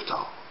عثمان بیفتاد.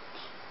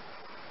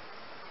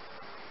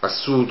 و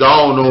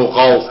سودان و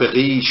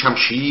قافقی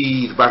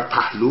شمشیر بر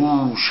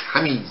پهلوش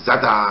همی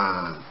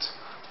زدند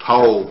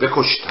تا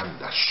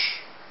بکشتندش.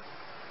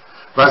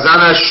 و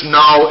زنش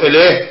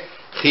نائله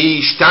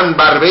خیشتن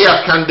بر وی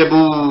افکنده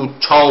بود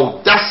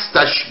تا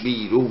دستش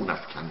بیرون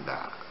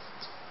افکندند.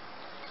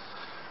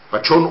 و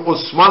چون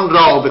عثمان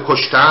را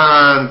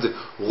بکشتند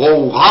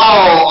غوغا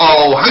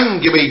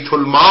آهنگ بیت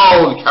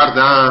المال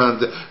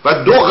کردند و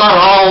 2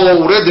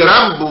 قراره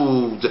درم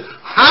بود،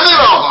 همه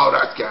را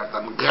غارت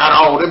کردند.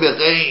 قراره به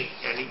غین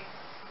یعنی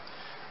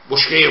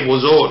بشکه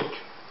بزرگ،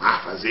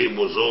 محفظه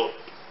بزرگ.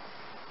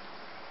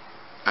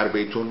 در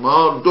بیت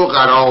المال 2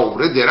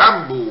 قراره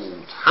درم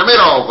بود، همه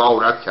را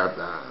غارت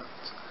کردند.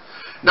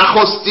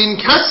 نخستین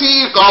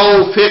کسی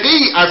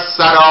قافقی از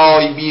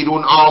سرای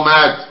بیرون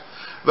آمد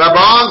و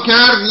بان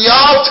کرد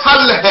یا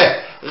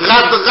طلحه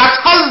قد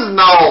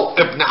قتلنا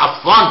ابن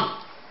عفان.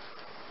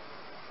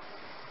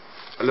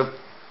 حالا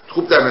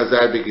خوب در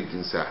نظر بگیرید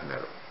این صحنه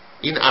رو.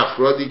 این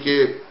افرادی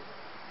که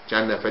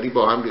چند نفری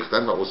با هم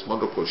ریختن و عثمان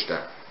رو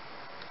کشتن،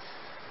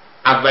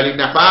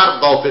 اولین نفر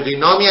قافقی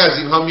نامی از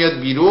اینها میاد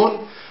بیرون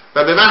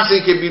و به محض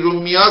اینکه بیرون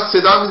میاد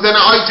صدا میزنه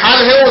آی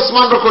طلحه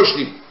عثمان رو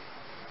کشتیم.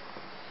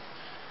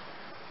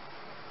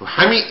 و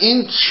همین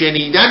این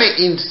شنیدن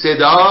این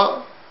صدا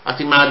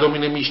وقتی مردم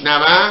اینو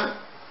میشنون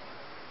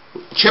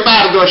چه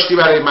برداشتی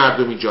برای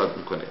مردم ایجاد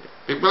میکنه؟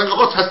 فکر میکنن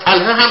آقا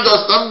طلحه هم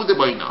داستان بوده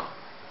با اینا،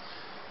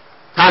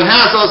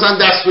 طلحه اساسا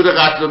دستور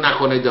قتل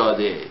نکنه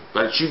داده،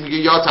 برای چی میگه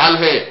یا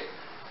طلحه؟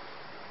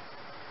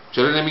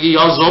 چرا نمیگه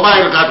یا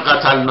زبیر قد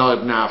قتلنا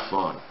ابن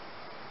عفان؟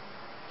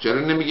 چرا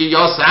نمیگه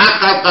یا سعد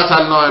قد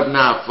قتلنا ابن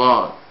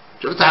عفان؟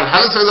 چرا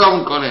طلحه رو صدا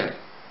میکنه؟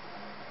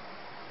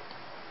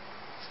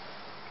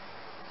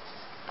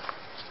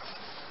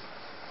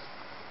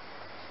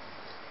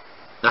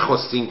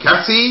 نخستین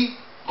کسی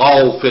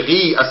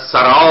قافقی از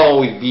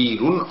سرای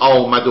بیرون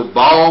آمد و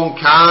بانگ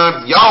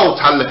کرد یا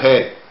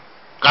طلحه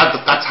قد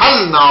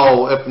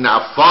قتلنا ابن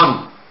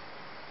عفان،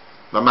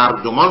 و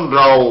مردمان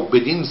را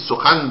بدین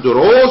سخن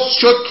درست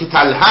شد که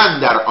طلحه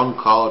در آن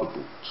کار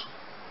بود.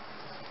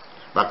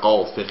 و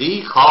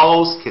قافقی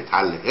خواست که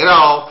طلحه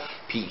را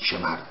پیش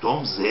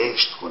مردم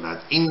زشت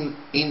کند.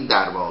 این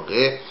در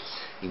واقع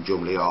این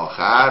جمله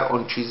آخر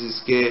اون چیزی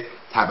است که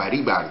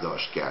طبری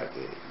برداشت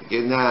کرده،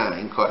 میگه نه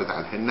این کار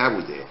طلحه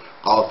نبوده،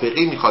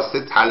 قافقی میخواسته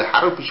طلحه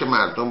رو پیش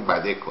مردم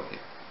بده کنه.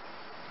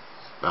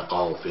 و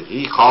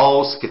قافقی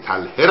خواست که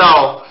طلحه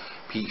را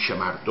پیش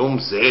مردم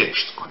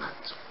زشت کند.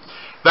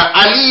 و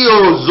علی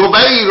و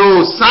زبیر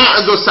و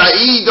سعد و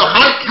سعید و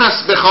هر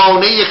کس به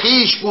خانه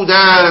خیش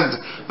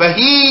بودند و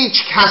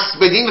هیچ کس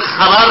بدین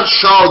خبر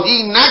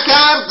شادی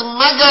نکرد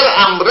مگر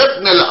عمرو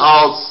بن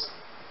العاص،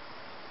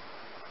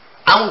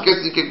 همون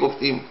کسی که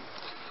گفتیم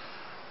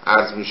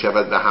عرض می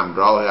شود به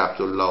همراه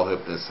عبدالله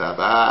ابن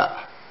سبع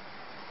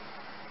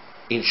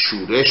این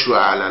شورش رو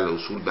علل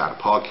اصول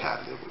برپا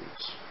کرده بود.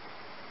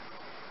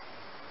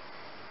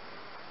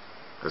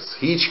 پس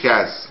هیچ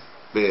کس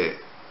به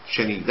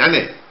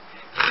شنیدن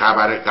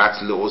خبر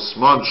قتل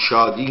عثمان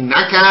شادی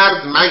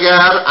نکرد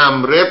مگر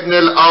عمرو بن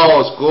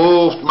العاص.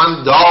 گفت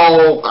من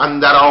داغ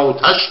اندر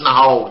آتش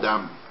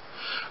نهادم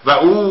و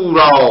او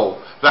را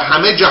و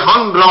همه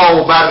جهان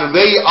را بر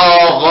وی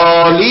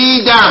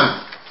آغالیدم،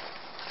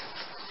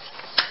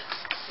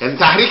 یعنی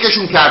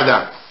تحریکشون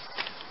کردم،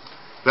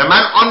 و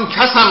من آن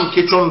کسم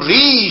که چون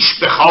ریش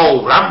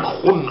بخارم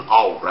خون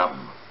آرم.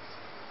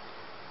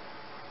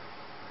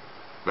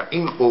 و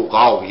این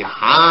قوقای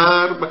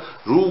حرب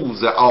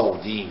روز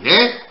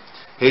آدینه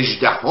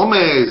 18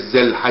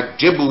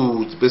 ذوالحجه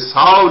بود به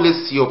سال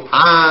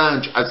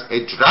 35 از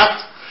هجرت،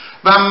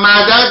 و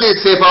مدد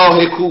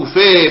سپاه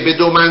کوفه به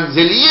 2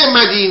 منزلی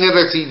مدینه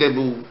رسیده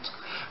بود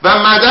و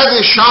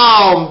مدد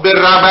شام به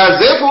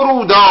ربضه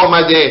فرود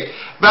آمده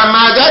و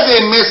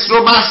مدد مصر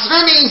و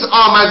بصره نیز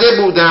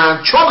آمده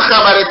بودند. چون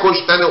خبر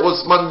کشتن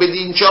عثمان به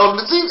دینچار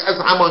رسید از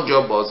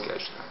همانجا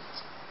بازگشتند.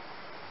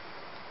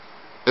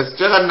 از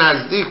چقدر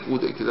نزدیک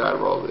بوده که در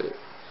واقع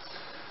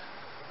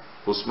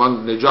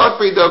عثمان نجات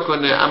پیدا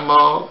کنه،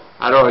 اما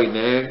هر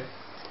آینه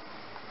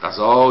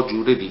قضا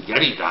جور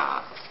دیگری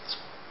رفت.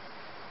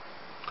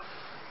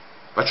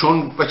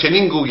 و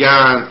چنین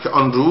گویند که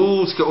آن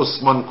روز که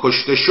عثمان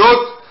کشته شد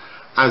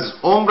از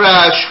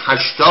عمرش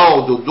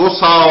 82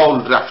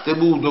 سال رفته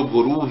بود و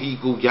گروهی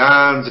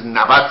گویند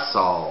 90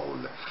 سال،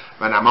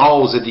 و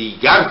نماز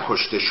دیگر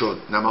کشته شد.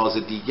 نماز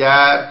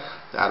دیگر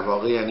در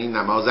واقع یعنی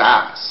نماز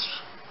عصر.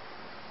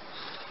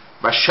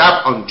 و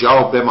شب آنجا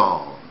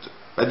بماند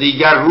و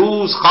دیگر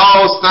روز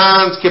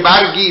خواستند که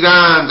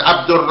برگیرند.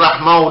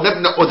 عبدالرحمن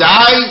ابن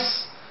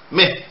عدیس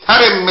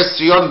مهتر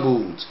مصریان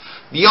بود،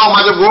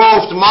 بیامد و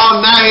گفت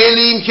ما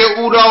نهلیم که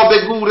او را به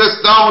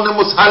گورستان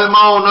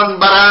مسلمانان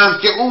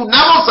برند که او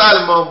نه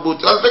مسلمان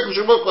بود. حالا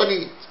فکرشو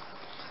بکنید،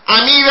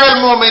 امیر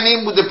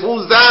المومنین بوده،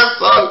 15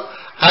 سال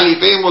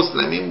خلیفه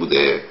مسلمین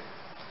بوده.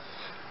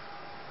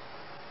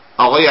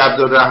 آقای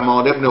عبدالرحمن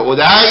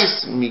ابن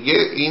عدیس میگه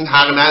این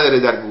حق نداره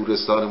در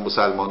گورستان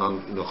مسلمانان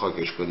اینو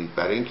خاکش کنید،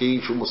 برای اینکه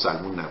ایشون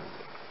مسلمان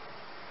نبوده.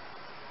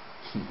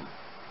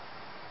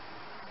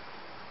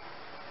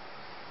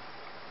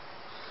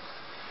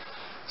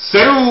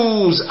 سه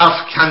روز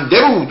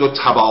افکنده بود و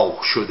تباه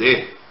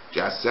شده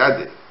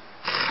جسد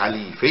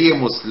خلیفه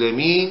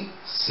مسلمین،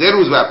 3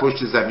 روز بر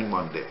پشت زمین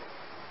مانده.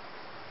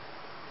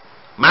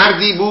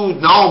 مردی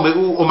بود نام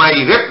او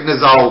امیر بن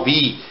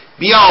زابی،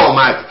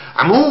 بیامد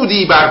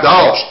عمودی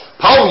برداشت،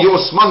 پای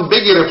عثمان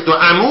بگرفت و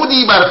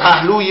عمودی بر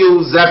پهلوی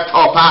او زد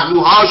تا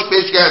پهلوهاش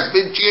بشکست.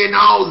 به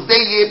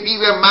جنازه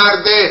پیر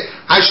مرد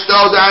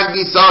 80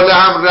 اندی ساله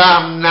هم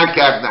رحم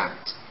نکردند.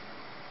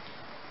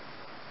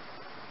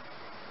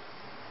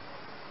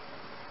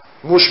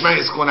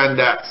 مشمئز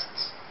کننده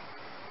است.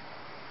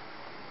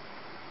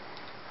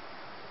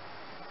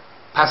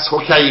 پس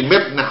حکیم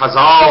ابن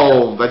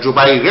حزام و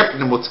جبیر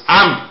ابن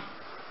مطعم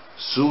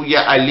سوی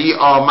علی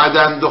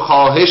آمدند و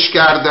خواهش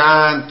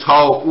کردند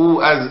تا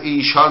او از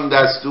ایشان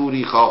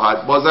دستوری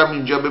خواهد. بازم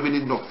اینجا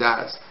ببینید نکته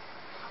است،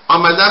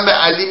 آمدن به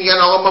علی میگن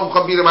آقا ما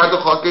میخوام پیر مرد رو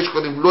خاکش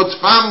کنیم،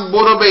 لطفاً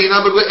برو به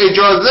اینا بگو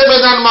اجازه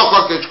بدن ما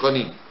خاکش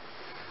کنیم.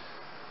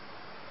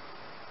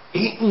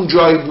 این اون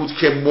جایی بود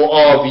که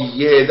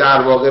معاویه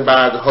در واقع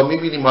بعدها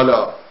میبینیم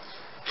حالا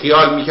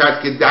خیال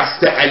میکرد که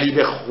دست علی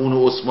به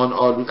خون عثمان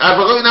آلود. در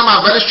واقع اینم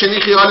اولش چنین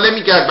خیال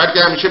نمیکرد،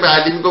 بلکه همیشه به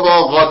علی میگه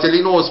با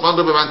قاتلین عثمان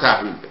رو به من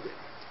تحویل بده.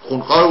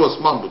 خونخوار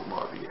عثمان بود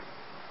معاویه.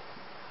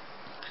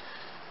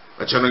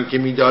 و چنان که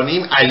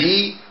میدانیم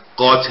علی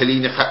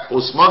قاتلین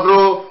عثمان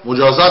رو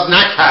مجازات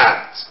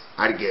نکرد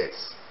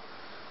هرگز.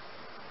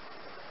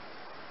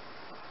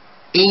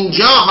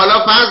 اینجا حالا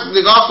فرض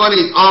نگاه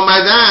کنید،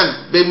 آمدن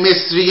به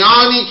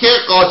مصریانی که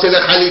قاتل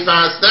خلیفه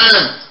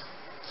هستند،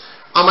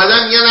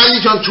 آمدن میگن علی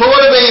جان تو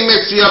برو به این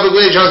مصریا بگو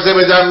اجازه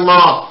بدن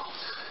ما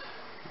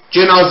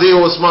جنازه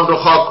عثمان رو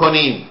خاک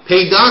کنیم.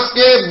 پیداست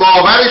که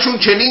باورشون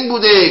چنین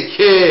بوده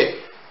که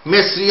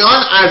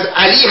مصریان از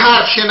علی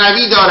حرف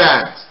شنوی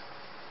دارند.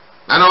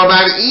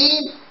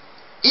 بنابراین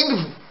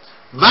این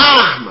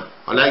وهم،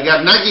 حالا اگر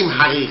نگیم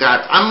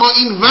حقیقت، اما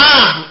این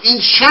وهم،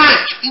 این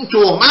شک، این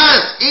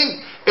تهمت، این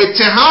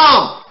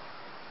اتهام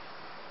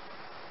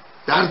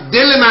در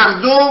دل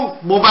مردم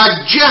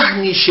موجه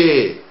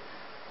میشه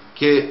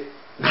که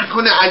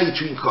نکنه علی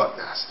تو این کار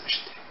دست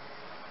داشته.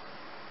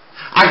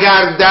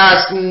 اگر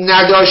دست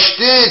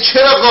نداشته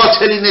چرا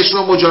قاتلینش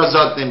رو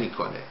مجازات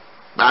نمیکنه؟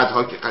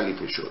 بعدها که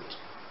خلیفه شد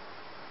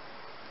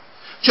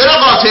چرا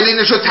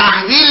قاتلینش رو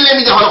تحویل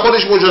نمیده؟ حالا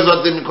خودش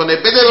مجازات نمیکنه،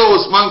 بده به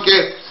عثمان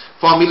که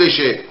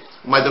فامیلشه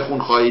اومده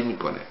خونخواهی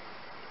میکنه.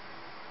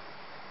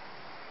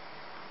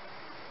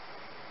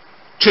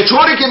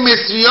 چطوری که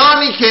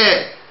مصریانی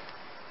که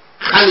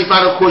خلیفه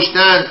رو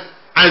کشتن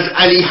از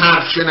علی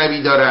حرف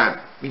شنوی دارن،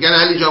 میگن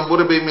علی جان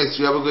برو به این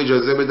مصریا بگو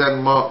اجازه بدن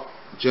ما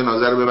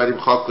جنازه رو ببریم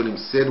خاک کنیم.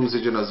 3 روز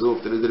جنازه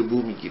افتاده داره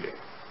بو میگیره.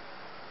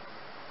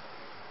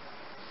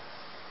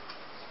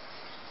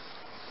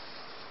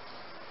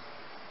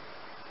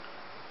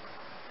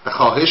 و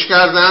خواهش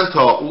کردند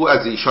تا او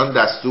از ایشان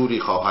دستوری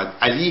خواهد.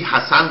 علی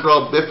حسن را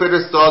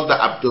بفرستاد و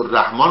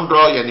عبدالرحمن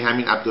را، یعنی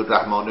همین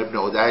عبدالرحمن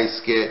ابن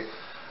عدیس که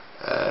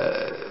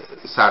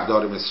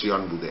سردار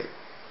مصریان بوده،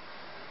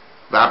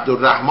 و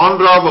عبدالرحمن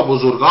را و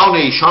بزرگان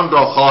ایشان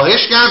را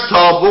خواهش کرد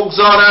تا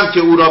بگذارند که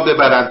او را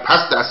ببرند.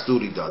 پس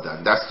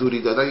دستوری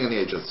دادن یعنی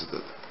اجازه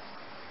دادن.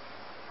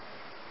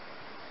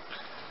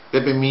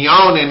 به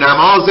میان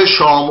نماز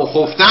شام و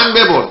خفتن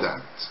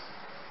ببردند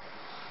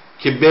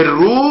که به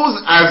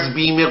روز از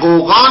بیم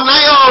غوغا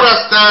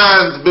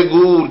نیارستند به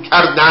گور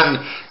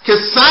کردن که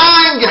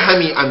سنگ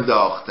همی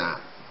انداختند.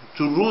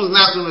 تو روز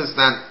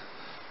نتونستند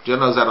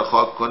جنازه رو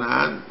خاک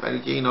کنن، ولی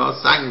که اینا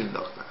سنگ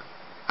مینداختن.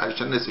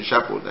 هرچند نصف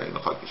شب بردن اینو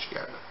خاکش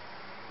کردن.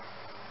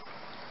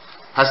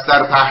 پس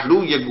در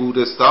پهلوی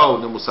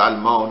گورستان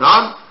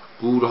مسلمانان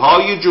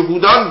گورهای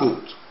جهودان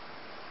بود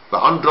و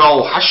آن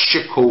را 8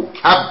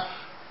 کوکب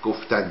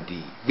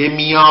گفتندی. به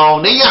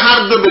میانه هر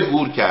دو به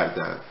گور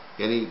کردن،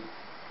 یعنی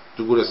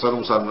تو گورستان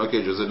مسلمانان که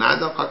اجازه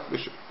ندادن خاک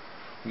بشه،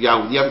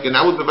 یهودی هم که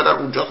نبود ببرن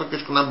اونجا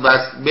خاکش کنن،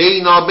 بس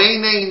بین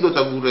این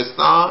دوتا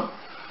گورستان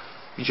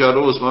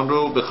بیچاره عثمان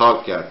رو به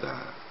خاک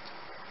کردن.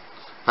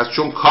 پس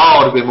چون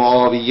کار به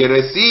معاویه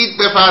رسید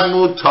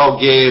بفرمود تا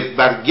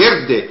بر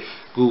گرد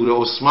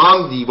گور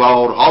عثمان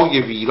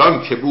دیوارهای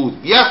ویران که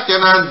بود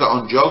بیفکنند و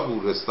آنجا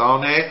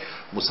گورستان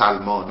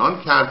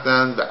مسلمانان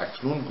کردند و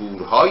اکنون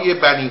گورهای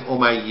بنی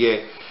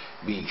امیه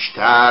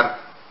بیشتر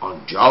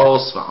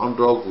آنجاست و آن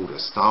را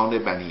گورستان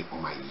بنی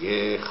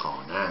امیه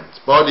خوانند.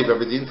 بالی و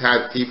بدین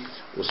ترتیب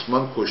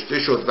عثمان کشته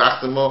شد.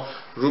 وقت ما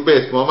رو به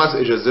اتمام است.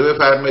 اجازه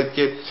بفرمایید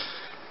که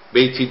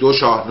بیتی 2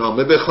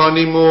 شاهنامه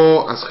بخوانیم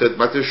و از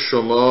خدمت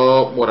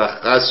شما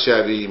مرخص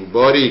شویم.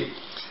 باری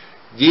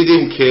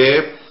دیدیم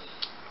که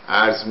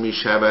عرض می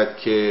شود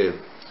که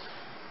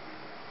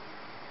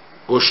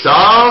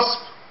گشتاسپ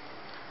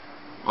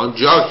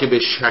آنجا که به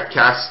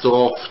شکست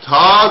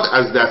افتاد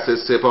از دست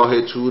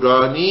سپاه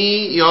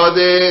تورانی یاد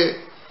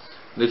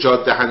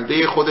نجات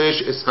دهنده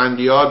خودش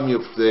اسفندیار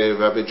میفته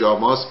و به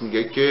جاماسپ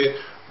میگه که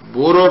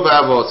برو و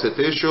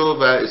واسطه شو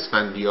و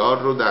اسفندیار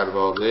رو در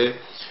واقع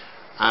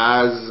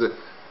از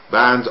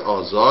بند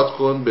آزاد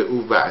کن. به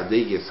او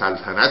وعده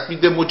سلطنت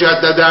میده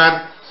مجدداً،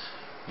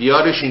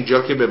 بیارش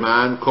اینجا که به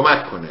من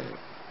کمک کنه.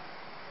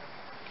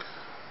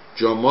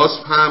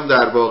 جاماسپ هم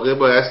در واقع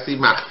بایستی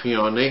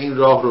مخفیانه این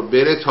راه رو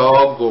بره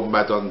تا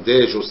گنبدان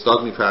دژ.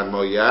 استاد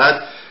میفرماید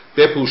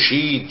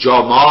بپوشید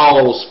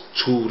جاماسپ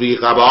توری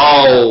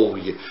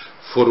قبای،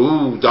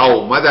 فرود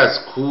آمد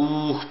از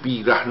کوه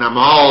بی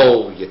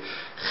رهنمای.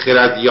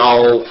 خرد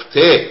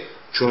یافته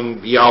چون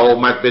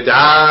بیامد به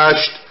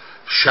دشت،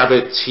 شب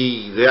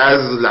تیره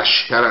از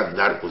لشکر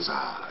اندر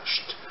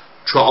گذشت.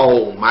 چو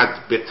آمد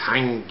به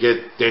تنگ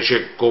دژ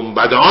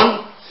گنبدان،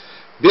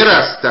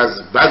 برست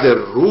از بد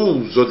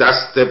روز و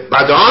دست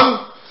بدان.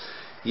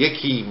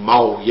 یکی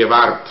مایه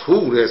ور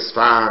پور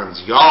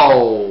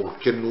اسفندیار،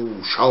 که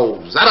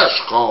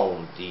نوشازرش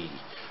خواندی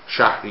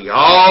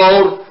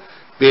شهریار.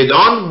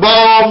 بدان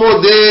بام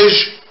و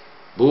دژ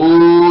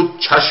بود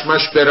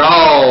چشمش به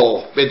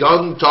راه،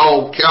 بدان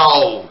تا که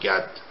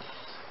آید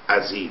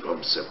از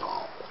ایران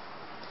سپاه.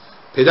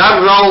 پدر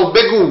را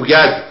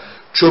بگوید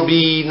چو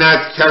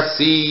بیند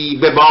کسی،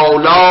 به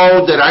بالا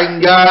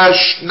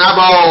درنگش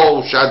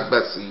نباشد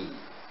بسی.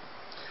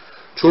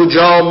 چو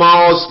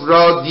جاماسپ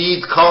را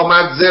دید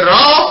کامد ز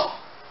راه،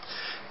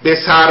 به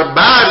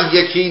سربر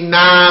یکی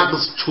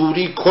نغز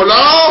توری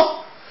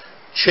کلاه،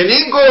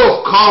 چنین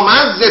گفت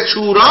کامد ز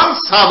توران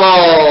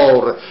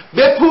سوار،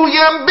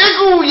 بپویم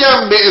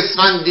بگویم به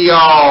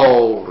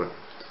اسفندیار.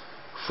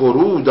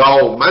 فرود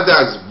آمد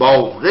از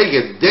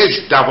باره دژ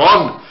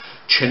دوان،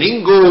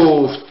 چنین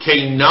گفت که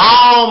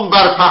نام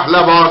بر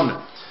پهلوان.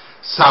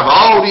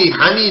 سواری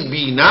همی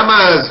بینم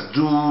از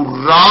دور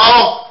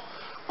راه،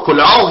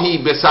 کلاهی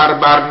به سر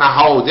بر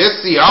نهاده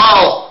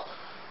سیاه.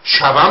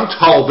 شوم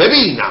تا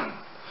ببینم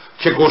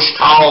که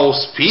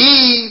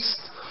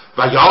گشتاسپیست،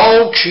 و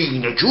یا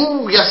کینه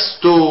جوی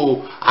است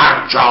و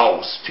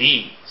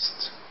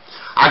ارجاسپیست.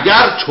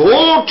 اگر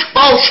ترک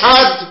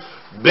باشد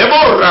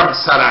ببرم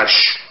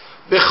سرش،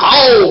 به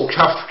خاک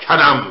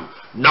افکنم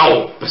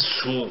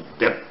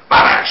نابسوده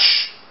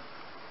برش.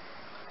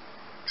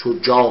 چو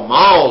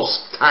جاماس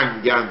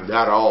تنگ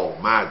اندر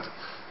آمد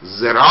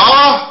ز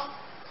راه،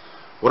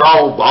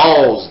 ورا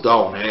باز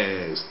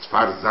دانست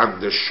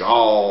فرزند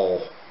شاه.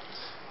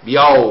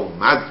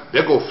 بیامد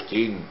بگفت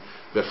این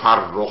به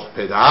فرخ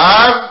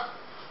پدر،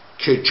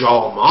 که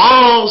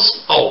جاماس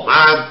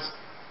آمد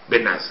به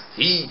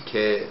نزدیک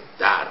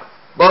در.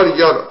 باری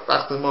یار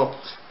وقت ما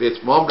به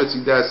اتمام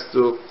رسیده است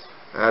و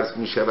عرض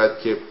می شود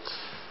که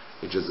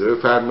اجازه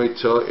بفرمایید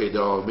تا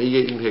ادامه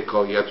این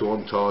حکایت و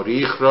اون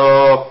تاریخ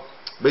را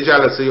به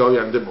جلسه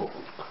آینده موکول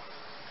کنم.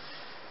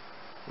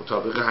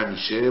 مطابق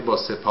همیشه با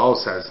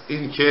سپاس از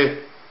این که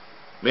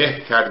مهر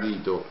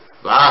کردید و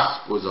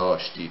وقت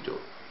گذاشتید و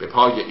به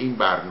پای این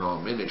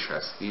برنامه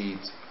نشستید،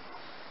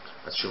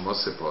 از شما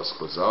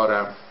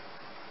سپاسگزارم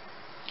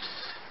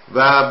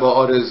و با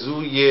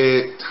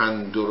آرزوی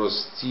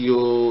تندرستی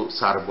و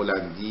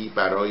سربلندی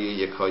برای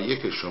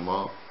یکایک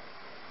شما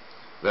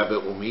و به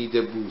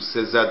امید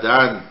بوسه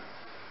زدن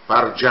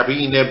بر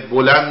جبین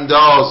بلند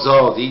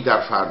آزادی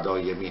در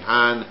فردای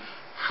میهن،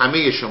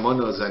 همه شما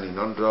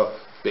نازنینان را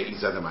به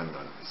ایزد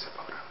منان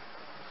می‌سپارم.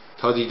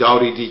 تا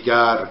دیداری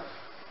دیگر،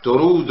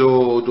 درود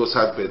و 200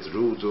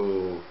 بدرود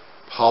و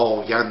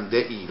پاینده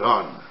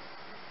ایران.